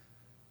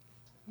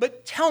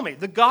 But tell me,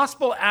 the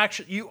gospel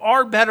actually, you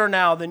are better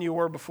now than you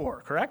were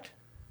before, correct?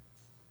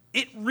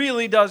 It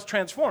really does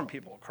transform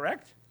people,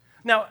 correct?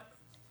 Now,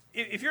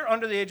 if you're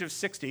under the age of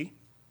 60,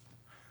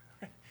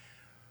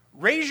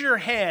 raise your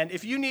hand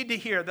if you need to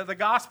hear that the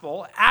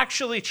gospel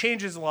actually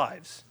changes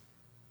lives.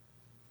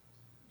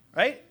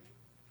 Right?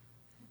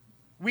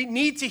 We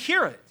need to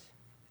hear it.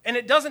 And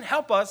it doesn't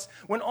help us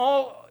when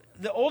all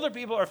the older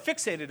people are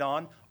fixated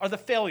on are the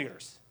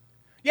failures.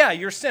 Yeah,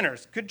 you're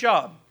sinners. Good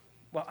job.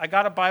 Well, I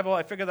got a Bible.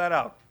 I figured that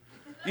out.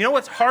 You know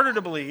what's harder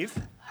to believe?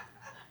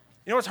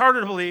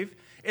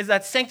 Is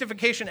that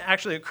sanctification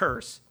actually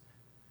occurs.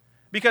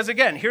 Because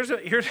again, here's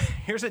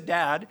a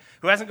dad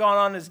who hasn't gone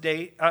on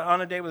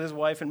a date with his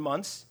wife in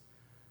months.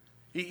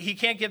 He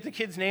can't get the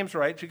kids' names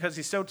right because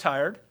he's so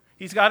tired.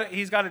 He's got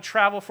to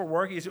travel for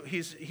work.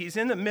 He's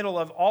in the middle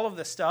of all of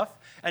this stuff,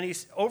 and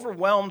he's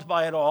overwhelmed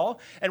by it all.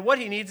 And what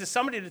he needs is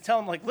somebody to tell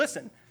him, like,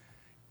 listen,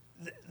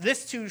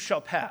 this too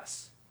shall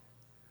pass.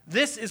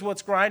 This is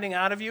what's grinding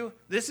out of you.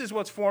 This is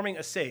what's forming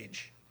a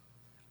sage.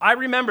 I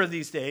remember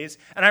these days,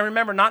 and I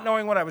remember not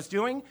knowing what I was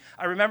doing.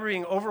 I remember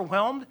being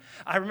overwhelmed.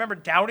 I remember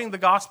doubting the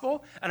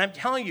gospel. And I'm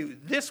telling you,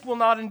 this will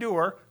not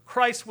endure.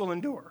 Christ will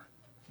endure.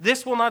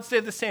 This will not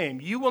stay the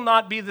same. You will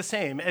not be the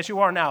same as you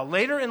are now.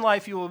 Later in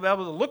life, you will be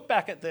able to look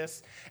back at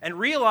this and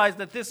realize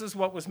that this is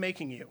what was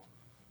making you.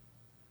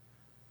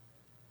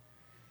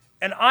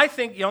 And I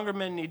think younger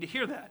men need to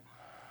hear that.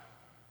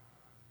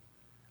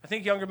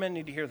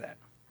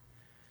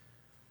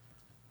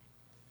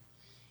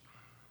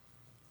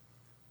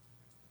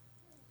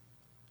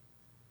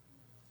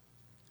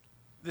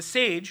 The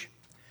sage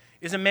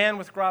is a man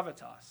with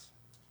gravitas.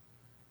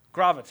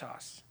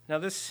 Gravitas. Now,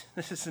 this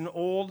is an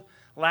old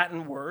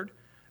Latin word,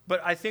 but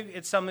I think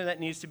it's something that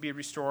needs to be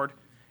restored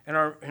in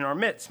our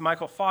midst.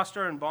 Michael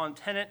Foster and Bon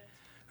Tennant,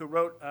 who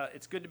wrote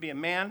It's Good to Be a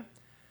Man,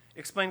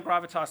 explained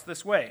gravitas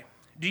this way.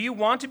 Do you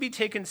want to be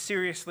taken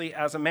seriously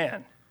as a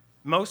man?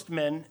 Most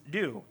men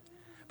do.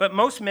 But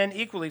most men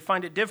equally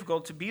find it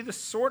difficult to be the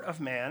sort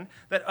of man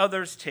that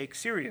others take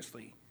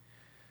seriously.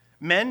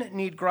 Men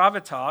need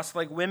gravitas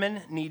like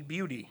women need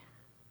beauty.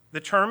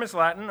 The term is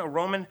Latin, a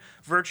Roman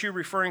virtue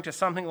referring to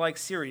something like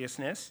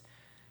seriousness.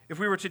 If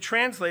we were to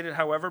translate it,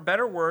 however,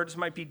 better words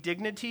might be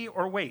dignity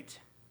or weight.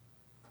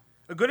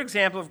 A good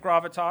example of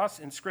gravitas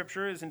in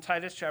Scripture is in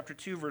Titus chapter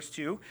 2, verse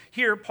 2.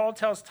 Here, Paul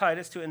tells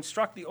Titus to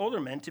instruct the older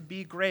men to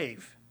be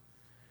grave.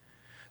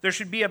 There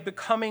should be a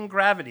becoming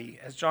gravity,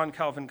 as John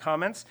Calvin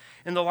comments,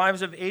 in the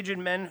lives of aged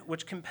men,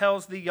 which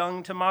compels the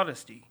young to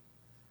modesty.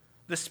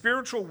 The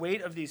spiritual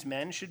weight of these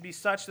men should be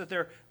such that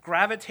their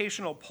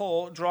gravitational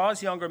pull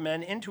draws younger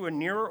men into a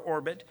nearer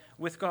orbit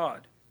with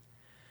God.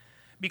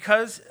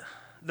 Because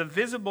the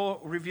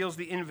visible reveals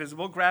the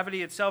invisible,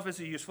 gravity itself is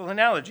a useful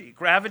analogy.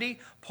 Gravity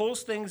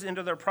pulls things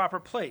into their proper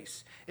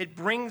place. It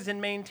brings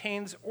and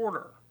maintains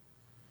order.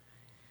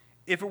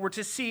 If it were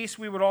to cease,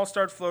 we would all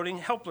start floating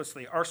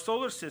helplessly. Our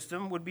solar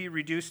system would be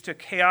reduced to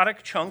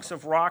chaotic chunks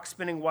of rock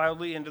spinning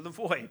wildly into the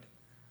void.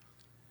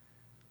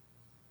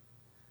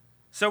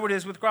 So it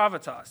is with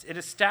gravitas. It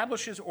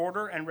establishes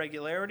order and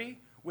regularity.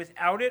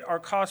 Without it, our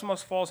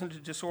cosmos falls into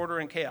disorder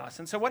and chaos.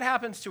 And so what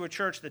happens to a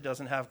church that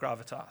doesn't have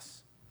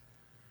gravitas?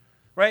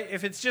 Right?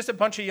 If it's just a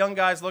bunch of young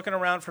guys looking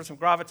around for some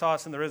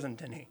gravitas and there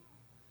isn't any.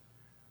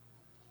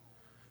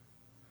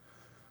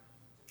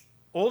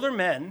 Older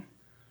men,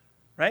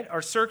 right,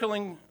 are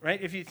circling,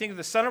 right? If you think of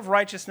the Son of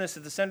Righteousness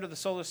at the center of the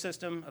solar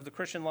system of the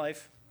Christian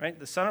life, right?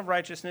 The Son of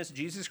Righteousness,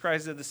 Jesus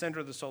Christ, is at the center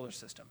of the solar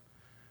system.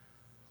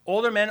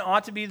 Older men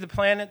ought to be the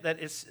planet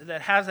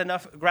that has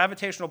enough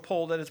gravitational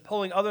pull that is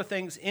pulling other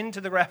things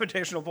into the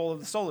gravitational pull of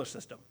the solar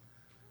system.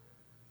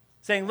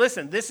 Saying,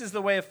 listen, this is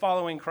the way of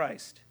following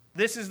Christ.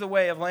 This is the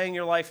way of laying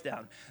your life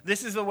down.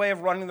 This is the way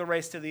of running the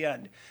race to the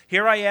end.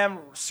 Here I am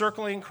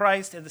circling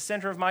Christ at the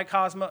center of my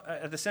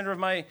at the center of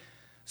my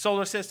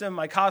solar system,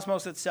 my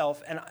cosmos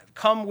itself, and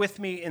come with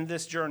me in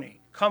this journey.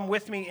 Come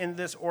with me in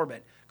this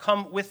orbit.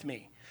 Come with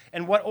me.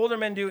 And what older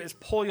men do is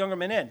pull younger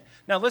men in.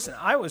 Now listen,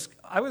 I was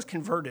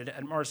converted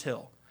at Mars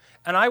Hill,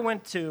 and I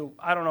went to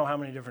I don't know how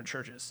many different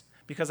churches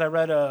because I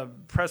read an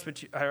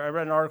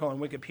article on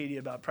Wikipedia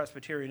about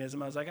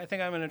Presbyterianism. I was like, I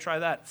think I'm going to try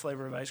that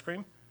flavor of ice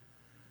cream.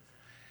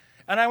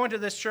 And I went to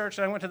this church,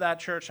 and I went to that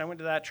church, and I went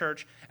to that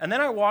church, and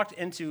then I walked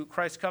into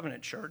Christ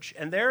Covenant Church,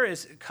 and there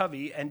is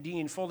Covey and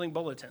Dean folding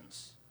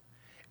bulletins.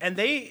 And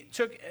they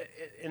took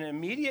an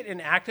immediate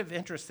and active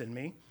interest in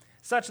me,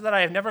 such that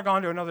I have never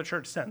gone to another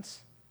church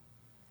since.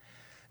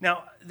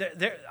 Now,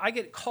 I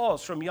get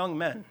calls from young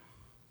men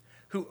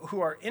who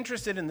are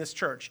interested in this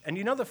church. And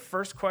you know the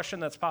first question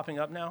that's popping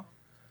up now?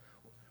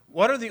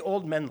 What are the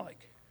old men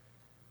like?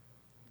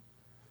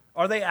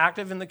 Are they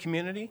active in the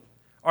community?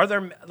 Are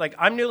there, like,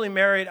 I'm newly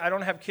married, I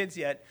don't have kids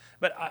yet,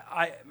 but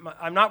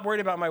I'm not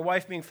worried about my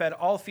wife being fed.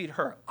 I'll feed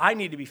her. I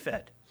need to be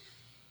fed.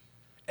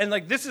 And,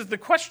 like, this is the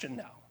question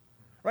now,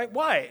 right?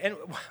 Why? And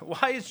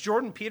why is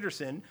Jordan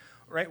Peterson...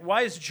 right?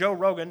 Why is Joe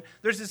Rogan?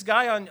 There's this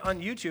guy on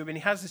YouTube, and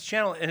he has this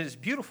channel, and it's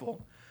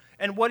beautiful.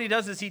 And what he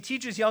does is he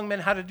teaches young men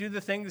how to do the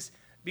things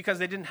because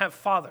they didn't have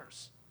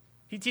fathers.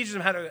 He teaches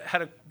them how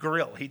to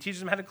grill. He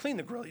teaches them how to clean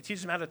the grill. He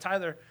teaches them how to tie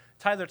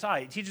their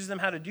tie. He teaches them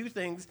how to do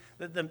things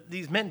that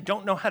these men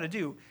don't know how to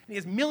do. And he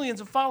has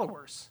millions of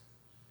followers.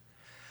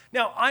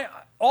 Now,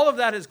 all of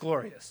that is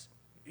glorious.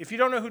 If you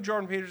don't know who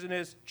Jordan Peterson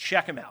is,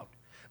 check him out.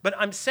 But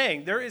I'm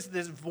saying there is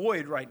this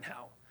void right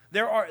now.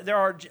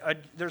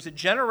 There's a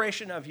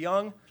generation of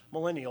young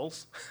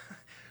millennials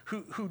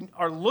who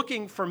are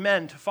looking for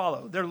men to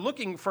follow. They're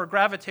looking for a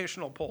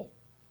gravitational pull.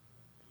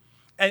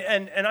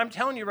 And I'm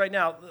telling you right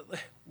now,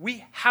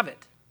 we have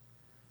it.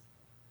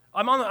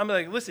 I'm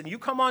like, listen, you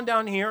come on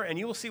down here and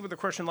you will see what the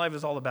Christian life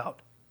is all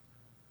about.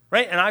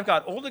 Right? And I've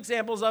got old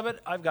examples of it,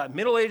 I've got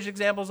middle-aged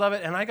examples of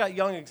it, and I got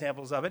young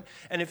examples of it.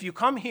 And if you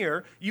come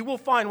here, you will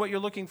find what you're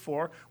looking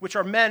for, which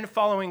are men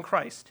following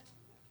Christ.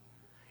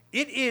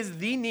 It is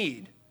the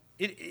need.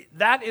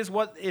 That is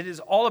what it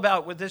is all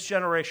about with this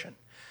generation.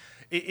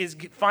 It is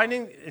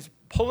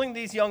pulling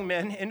these young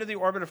men into the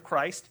orbit of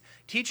Christ,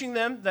 teaching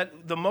them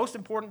that the most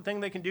important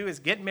thing they can do is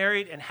get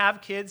married and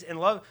have kids and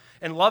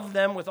love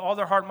them with all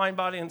their heart, mind,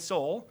 body, and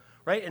soul,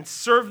 right? And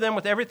serve them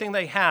with everything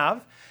they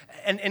have,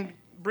 and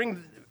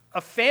bring a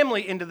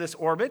family into this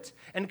orbit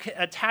and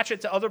attach it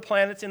to other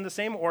planets in the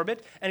same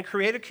orbit and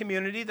create a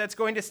community that's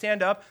going to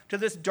stand up to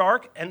this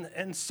dark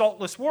and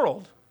saltless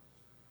world.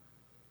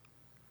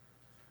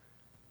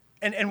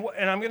 And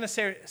I'm going to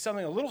say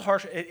something a little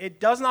harsh. It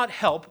does not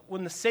help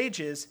when the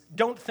sages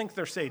don't think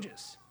they're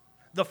sages.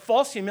 The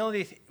false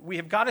humility, we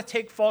have got to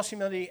take false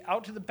humility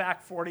out to the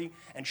back 40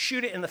 and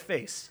shoot it in the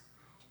face.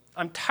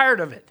 I'm tired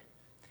of it.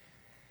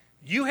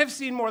 You have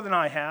seen more than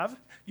I have.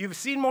 You've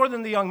seen more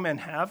than the young men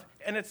have.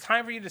 And it's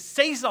time for you to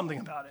say something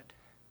about it.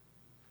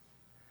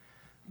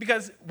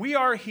 Because we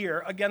are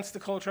here against the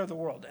culture of the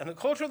world. And the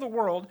culture of the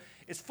world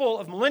is full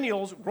of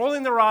millennials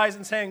rolling their eyes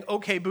and saying,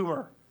 okay,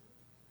 boomer.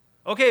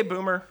 Okay,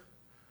 boomer.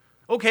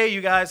 Okay,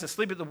 you guys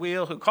asleep at the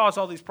wheel who cause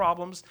all these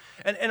problems.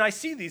 And I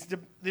see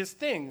this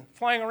thing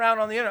flying around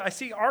on the internet. I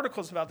see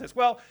articles about this.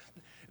 Well,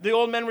 the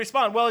old men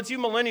respond, well, it's you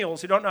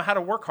millennials who don't know how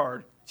to work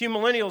hard. It's you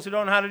millennials who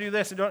don't know how to do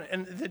this.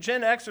 And the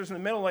Gen Xers in the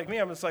middle like me,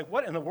 I'm just like,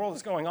 what in the world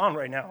is going on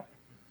right now?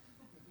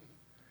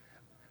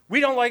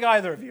 We don't like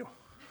either of you.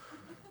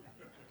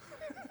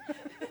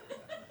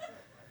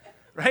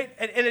 Right?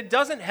 And it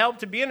doesn't help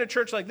to be in a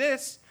church like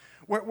this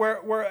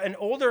where an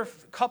older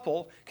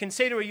couple can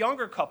say to a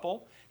younger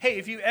couple, hey,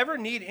 if you ever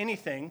need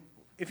anything,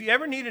 if you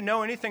ever need to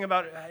know anything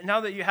about, now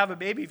that you have a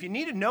baby, if you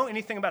need to know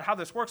anything about how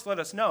this works, let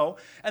us know.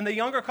 And the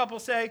younger couple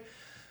say,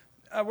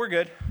 we're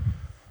good.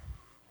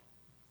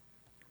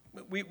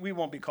 We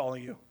won't be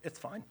calling you. It's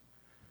fine.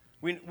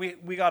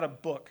 We got a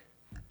book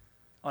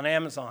on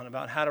Amazon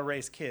about how to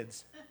raise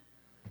kids.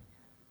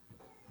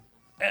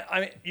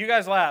 I mean, you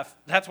guys laugh.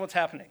 That's what's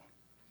happening.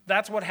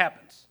 That's what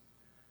happens.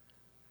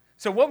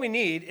 So what we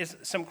need is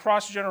some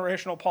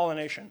cross-generational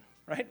pollination.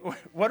 Right?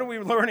 What are we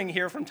learning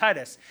here from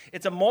Titus?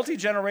 It's a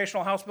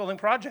multi-generational house-building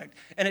project,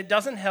 and it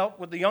doesn't help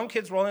with the young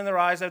kids rolling their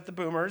eyes at the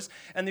boomers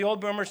and the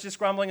old boomers just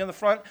grumbling in the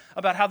front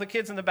about how the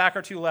kids in the back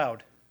are too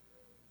loud.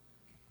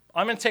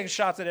 I'm going to take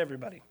shots at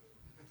everybody.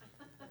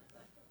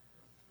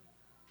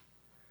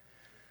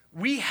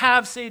 We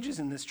have sages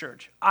in this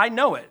church. I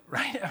know it,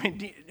 right? I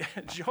mean,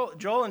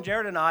 Joel and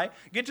Jared and I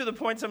get to the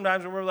point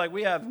sometimes where we're like,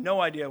 we have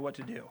no idea what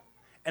to do,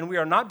 and we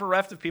are not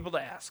bereft of people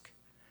to ask.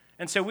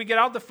 And so we get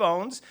out the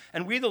phones,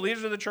 and we, the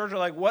leaders of the church, are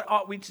like, what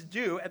ought we to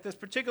do at this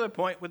particular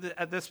point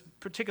at this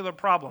particular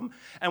problem?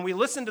 And we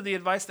listen to the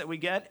advice that we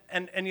get,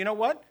 and you know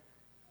what?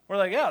 We're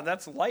like, yeah,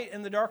 that's light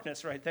in the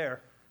darkness right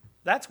there.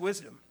 That's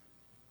wisdom.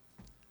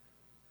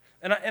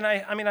 And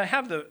I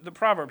have the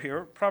proverb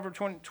here, Proverb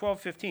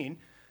 12:15,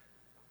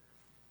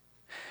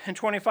 and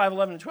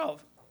 25:11 and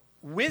 12.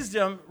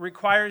 Wisdom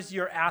requires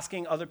your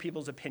asking other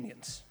people's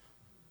opinions.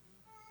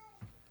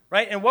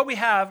 Right? And what we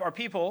have are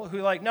people who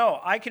are like, no,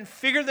 I can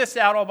figure this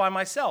out all by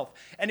myself.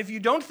 And if you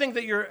don't think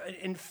that you're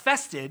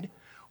infested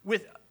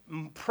with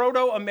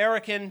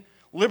proto-American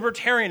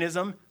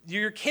libertarianism,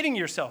 you're kidding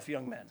yourself,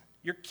 young men.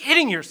 You're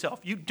kidding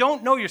yourself. You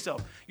don't know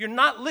yourself. You're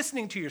not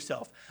listening to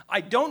yourself. I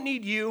don't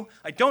need you.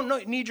 I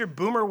don't need your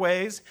boomer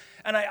ways.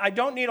 And I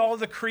don't need all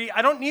the creed.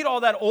 I don't need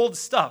all that old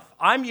stuff.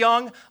 I'm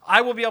young.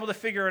 I will be able to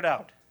figure it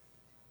out.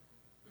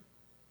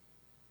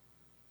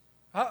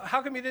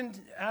 How come you didn't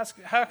ask?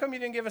 How come you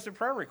didn't give us a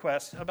prayer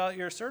request about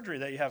your surgery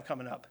that you have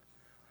coming up?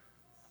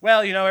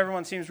 Well,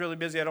 everyone seems really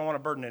busy. I don't want to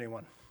burden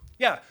anyone.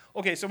 Yeah,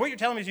 okay, so what you're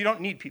telling me is you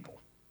don't need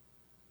people.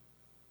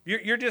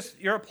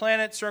 You're a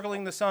planet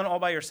circling the sun all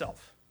by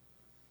yourself.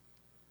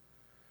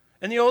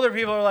 And the older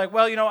people are like,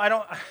 well,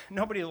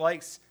 nobody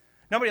likes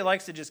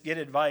to just get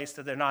advice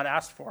that they're not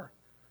asked for.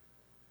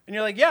 And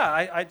you're like,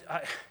 yeah,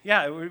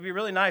 yeah, it would be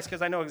really nice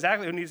because I know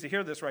exactly who needs to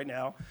hear this right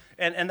now.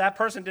 And that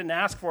person didn't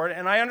ask for it,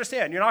 and I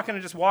understand. You're not going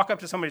to just walk up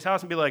to somebody's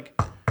house and be like,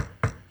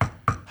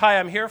 hi,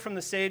 I'm here from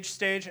the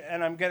stage,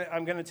 and I'm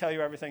gonna tell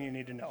you everything you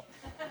need to know.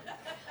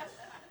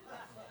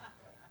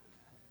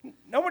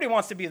 Nobody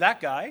wants to be that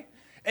guy.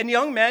 And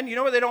young men, you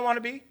know what they don't want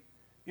to be?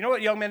 You know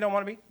what young men don't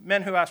want to be?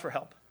 Men who ask for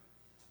help.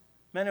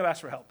 Men who ask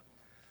for help.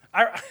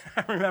 I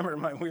remember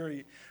when we were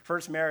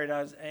first married,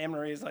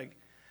 Anne-Marie's like,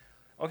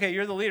 okay,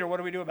 you're the leader. What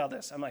do we do about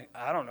this? I'm like,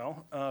 I don't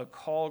know.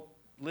 Call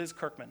Liz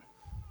Kirkman.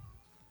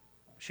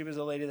 She was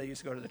a lady that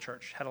used to go to the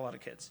church, had a lot of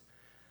kids.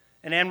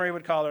 And Anne-Marie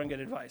would call her and get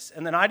advice.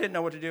 And then I didn't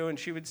know what to do, and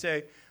she would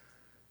say,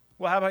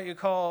 well, how about you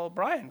call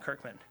Brian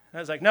Kirkman? And I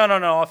was like, no,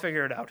 I'll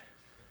figure it out.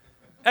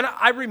 And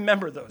I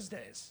remember those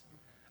days.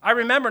 I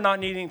remember not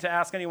needing to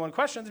ask anyone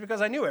questions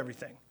because I knew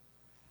everything.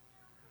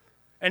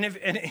 And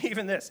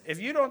even this, if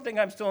you don't think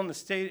I'm still in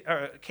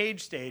the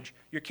cage stage,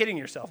 you're kidding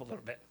yourself a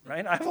little bit,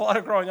 right? I have a lot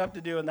of growing up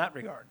to do in that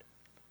regard.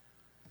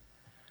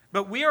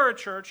 But we are a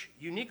church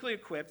uniquely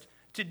equipped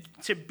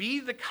to be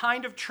the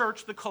kind of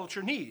church the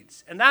culture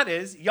needs. And that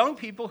is young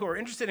people who are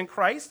interested in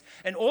Christ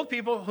and old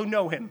people who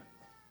know him.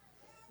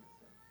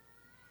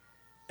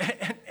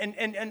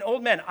 And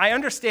old men, I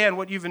understand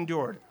what you've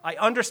endured. I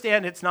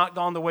understand it's not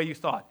gone the way you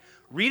thought.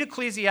 Read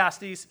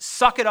Ecclesiastes,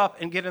 suck it up,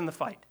 and get in the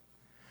fight.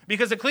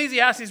 Because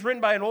Ecclesiastes is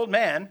written by an old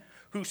man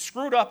who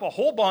screwed up a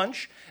whole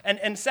bunch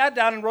and sat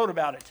down and wrote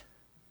about it.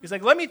 He's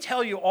like, let me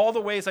tell you all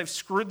the ways I've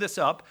screwed this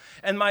up.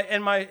 And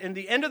in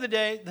the end of the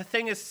day, the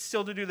thing is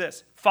still to do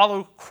this.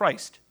 Follow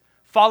Christ.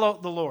 Follow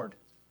the Lord.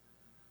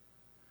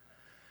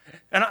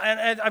 And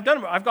I've done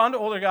it. I've gone to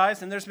older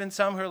guys, and there's been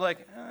some who are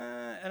like,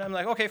 and I'm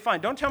like, okay,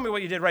 fine. Don't tell me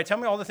what you did right. Tell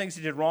me all the things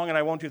you did wrong, and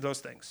I won't do those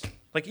things.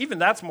 Like, even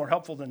that's more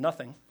helpful than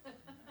nothing.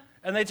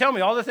 And they tell me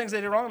all the things they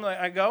did wrong.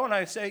 I go and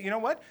I say, you know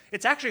what?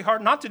 It's actually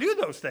hard not to do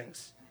those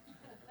things.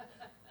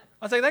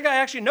 I was like, that guy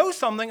actually knows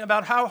something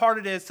about how hard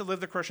it is to live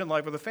the Christian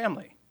life with a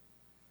family.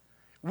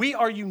 We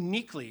are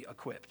uniquely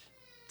equipped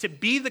to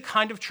be the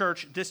kind of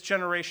church this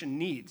generation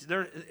needs.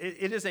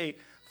 It is a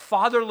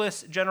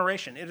fatherless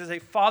generation. It is a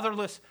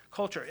fatherless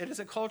culture. It is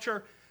a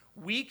culture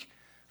weak,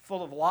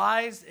 full of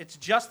lies. It's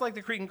just like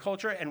the Cretan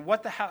culture. And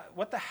what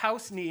the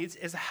house needs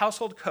is a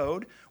household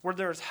code where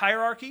there is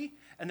hierarchy,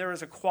 and there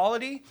is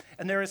equality,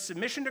 and there is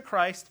submission to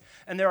Christ,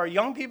 and there are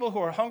young people who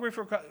are hungry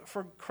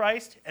for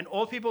Christ, and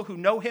old people who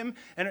know him,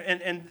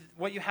 and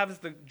what you have is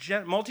the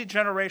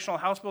multi-generational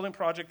house-building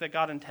project that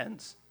God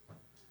intends.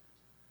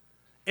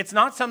 It's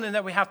not something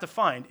that we have to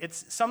find.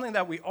 It's something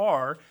that we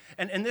are,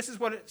 and this is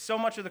what so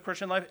much of the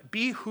Christian life,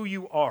 be who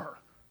you are.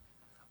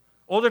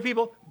 Older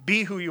people,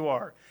 be who you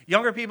are.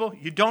 Younger people,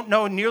 you don't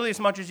know nearly as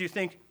much as you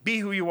think, be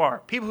who you are.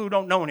 People who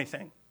don't know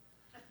anything.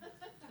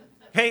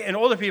 Okay, and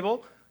older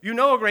people, you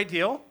know a great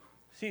deal.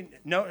 See,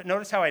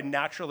 notice how I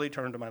naturally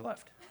turn to my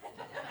left.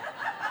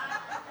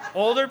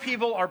 Older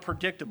people are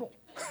predictable.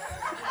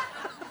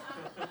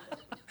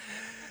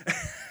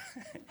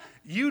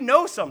 You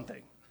know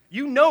something.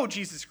 You know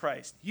Jesus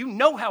Christ. You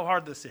know how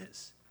hard this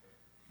is.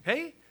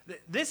 Okay?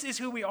 This is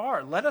who we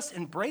are. Let us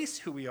embrace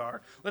who we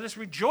are. Let us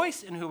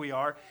rejoice in who we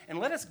are, and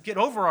let us get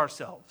over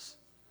ourselves.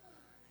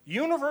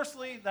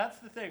 Universally, that's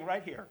the thing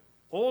right here.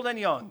 Old and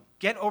young,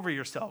 get over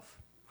yourself.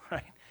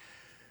 Right?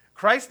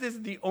 Christ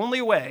is the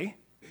only way,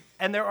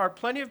 and there are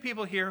plenty of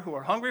people here who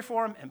are hungry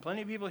for him and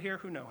plenty of people here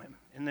who know him.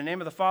 In the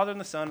name of the Father, and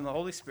the Son, and the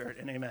Holy Spirit,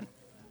 and amen.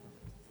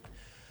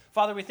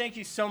 Father, we thank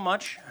you so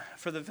much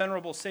for the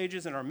venerable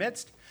sages in our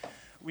midst.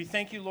 We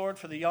thank you, Lord,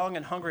 for the young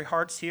and hungry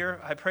hearts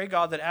here. I pray,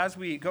 God, that as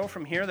we go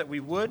from here, that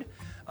we would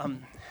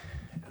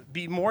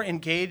be more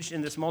engaged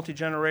in this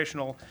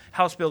multi-generational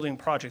house-building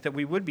project, that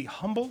we would be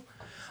humble,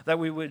 that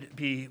we would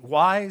be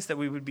wise, that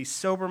we would be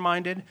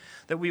sober-minded,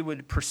 that we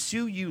would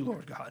pursue you,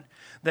 Lord God,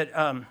 that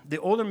the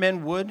older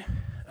men would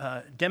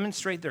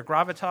demonstrate their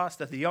gravitas,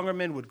 that the younger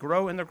men would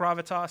grow in their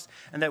gravitas,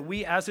 and that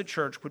we as a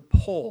church would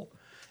pull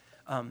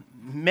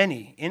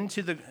many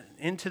into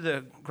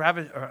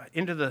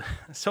the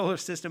solar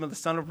system of the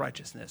Son of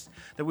Righteousness,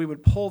 that we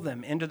would pull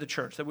them into the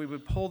church, that we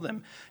would pull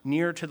them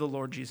near to the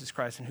Lord Jesus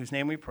Christ, in whose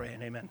name we pray,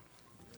 and amen.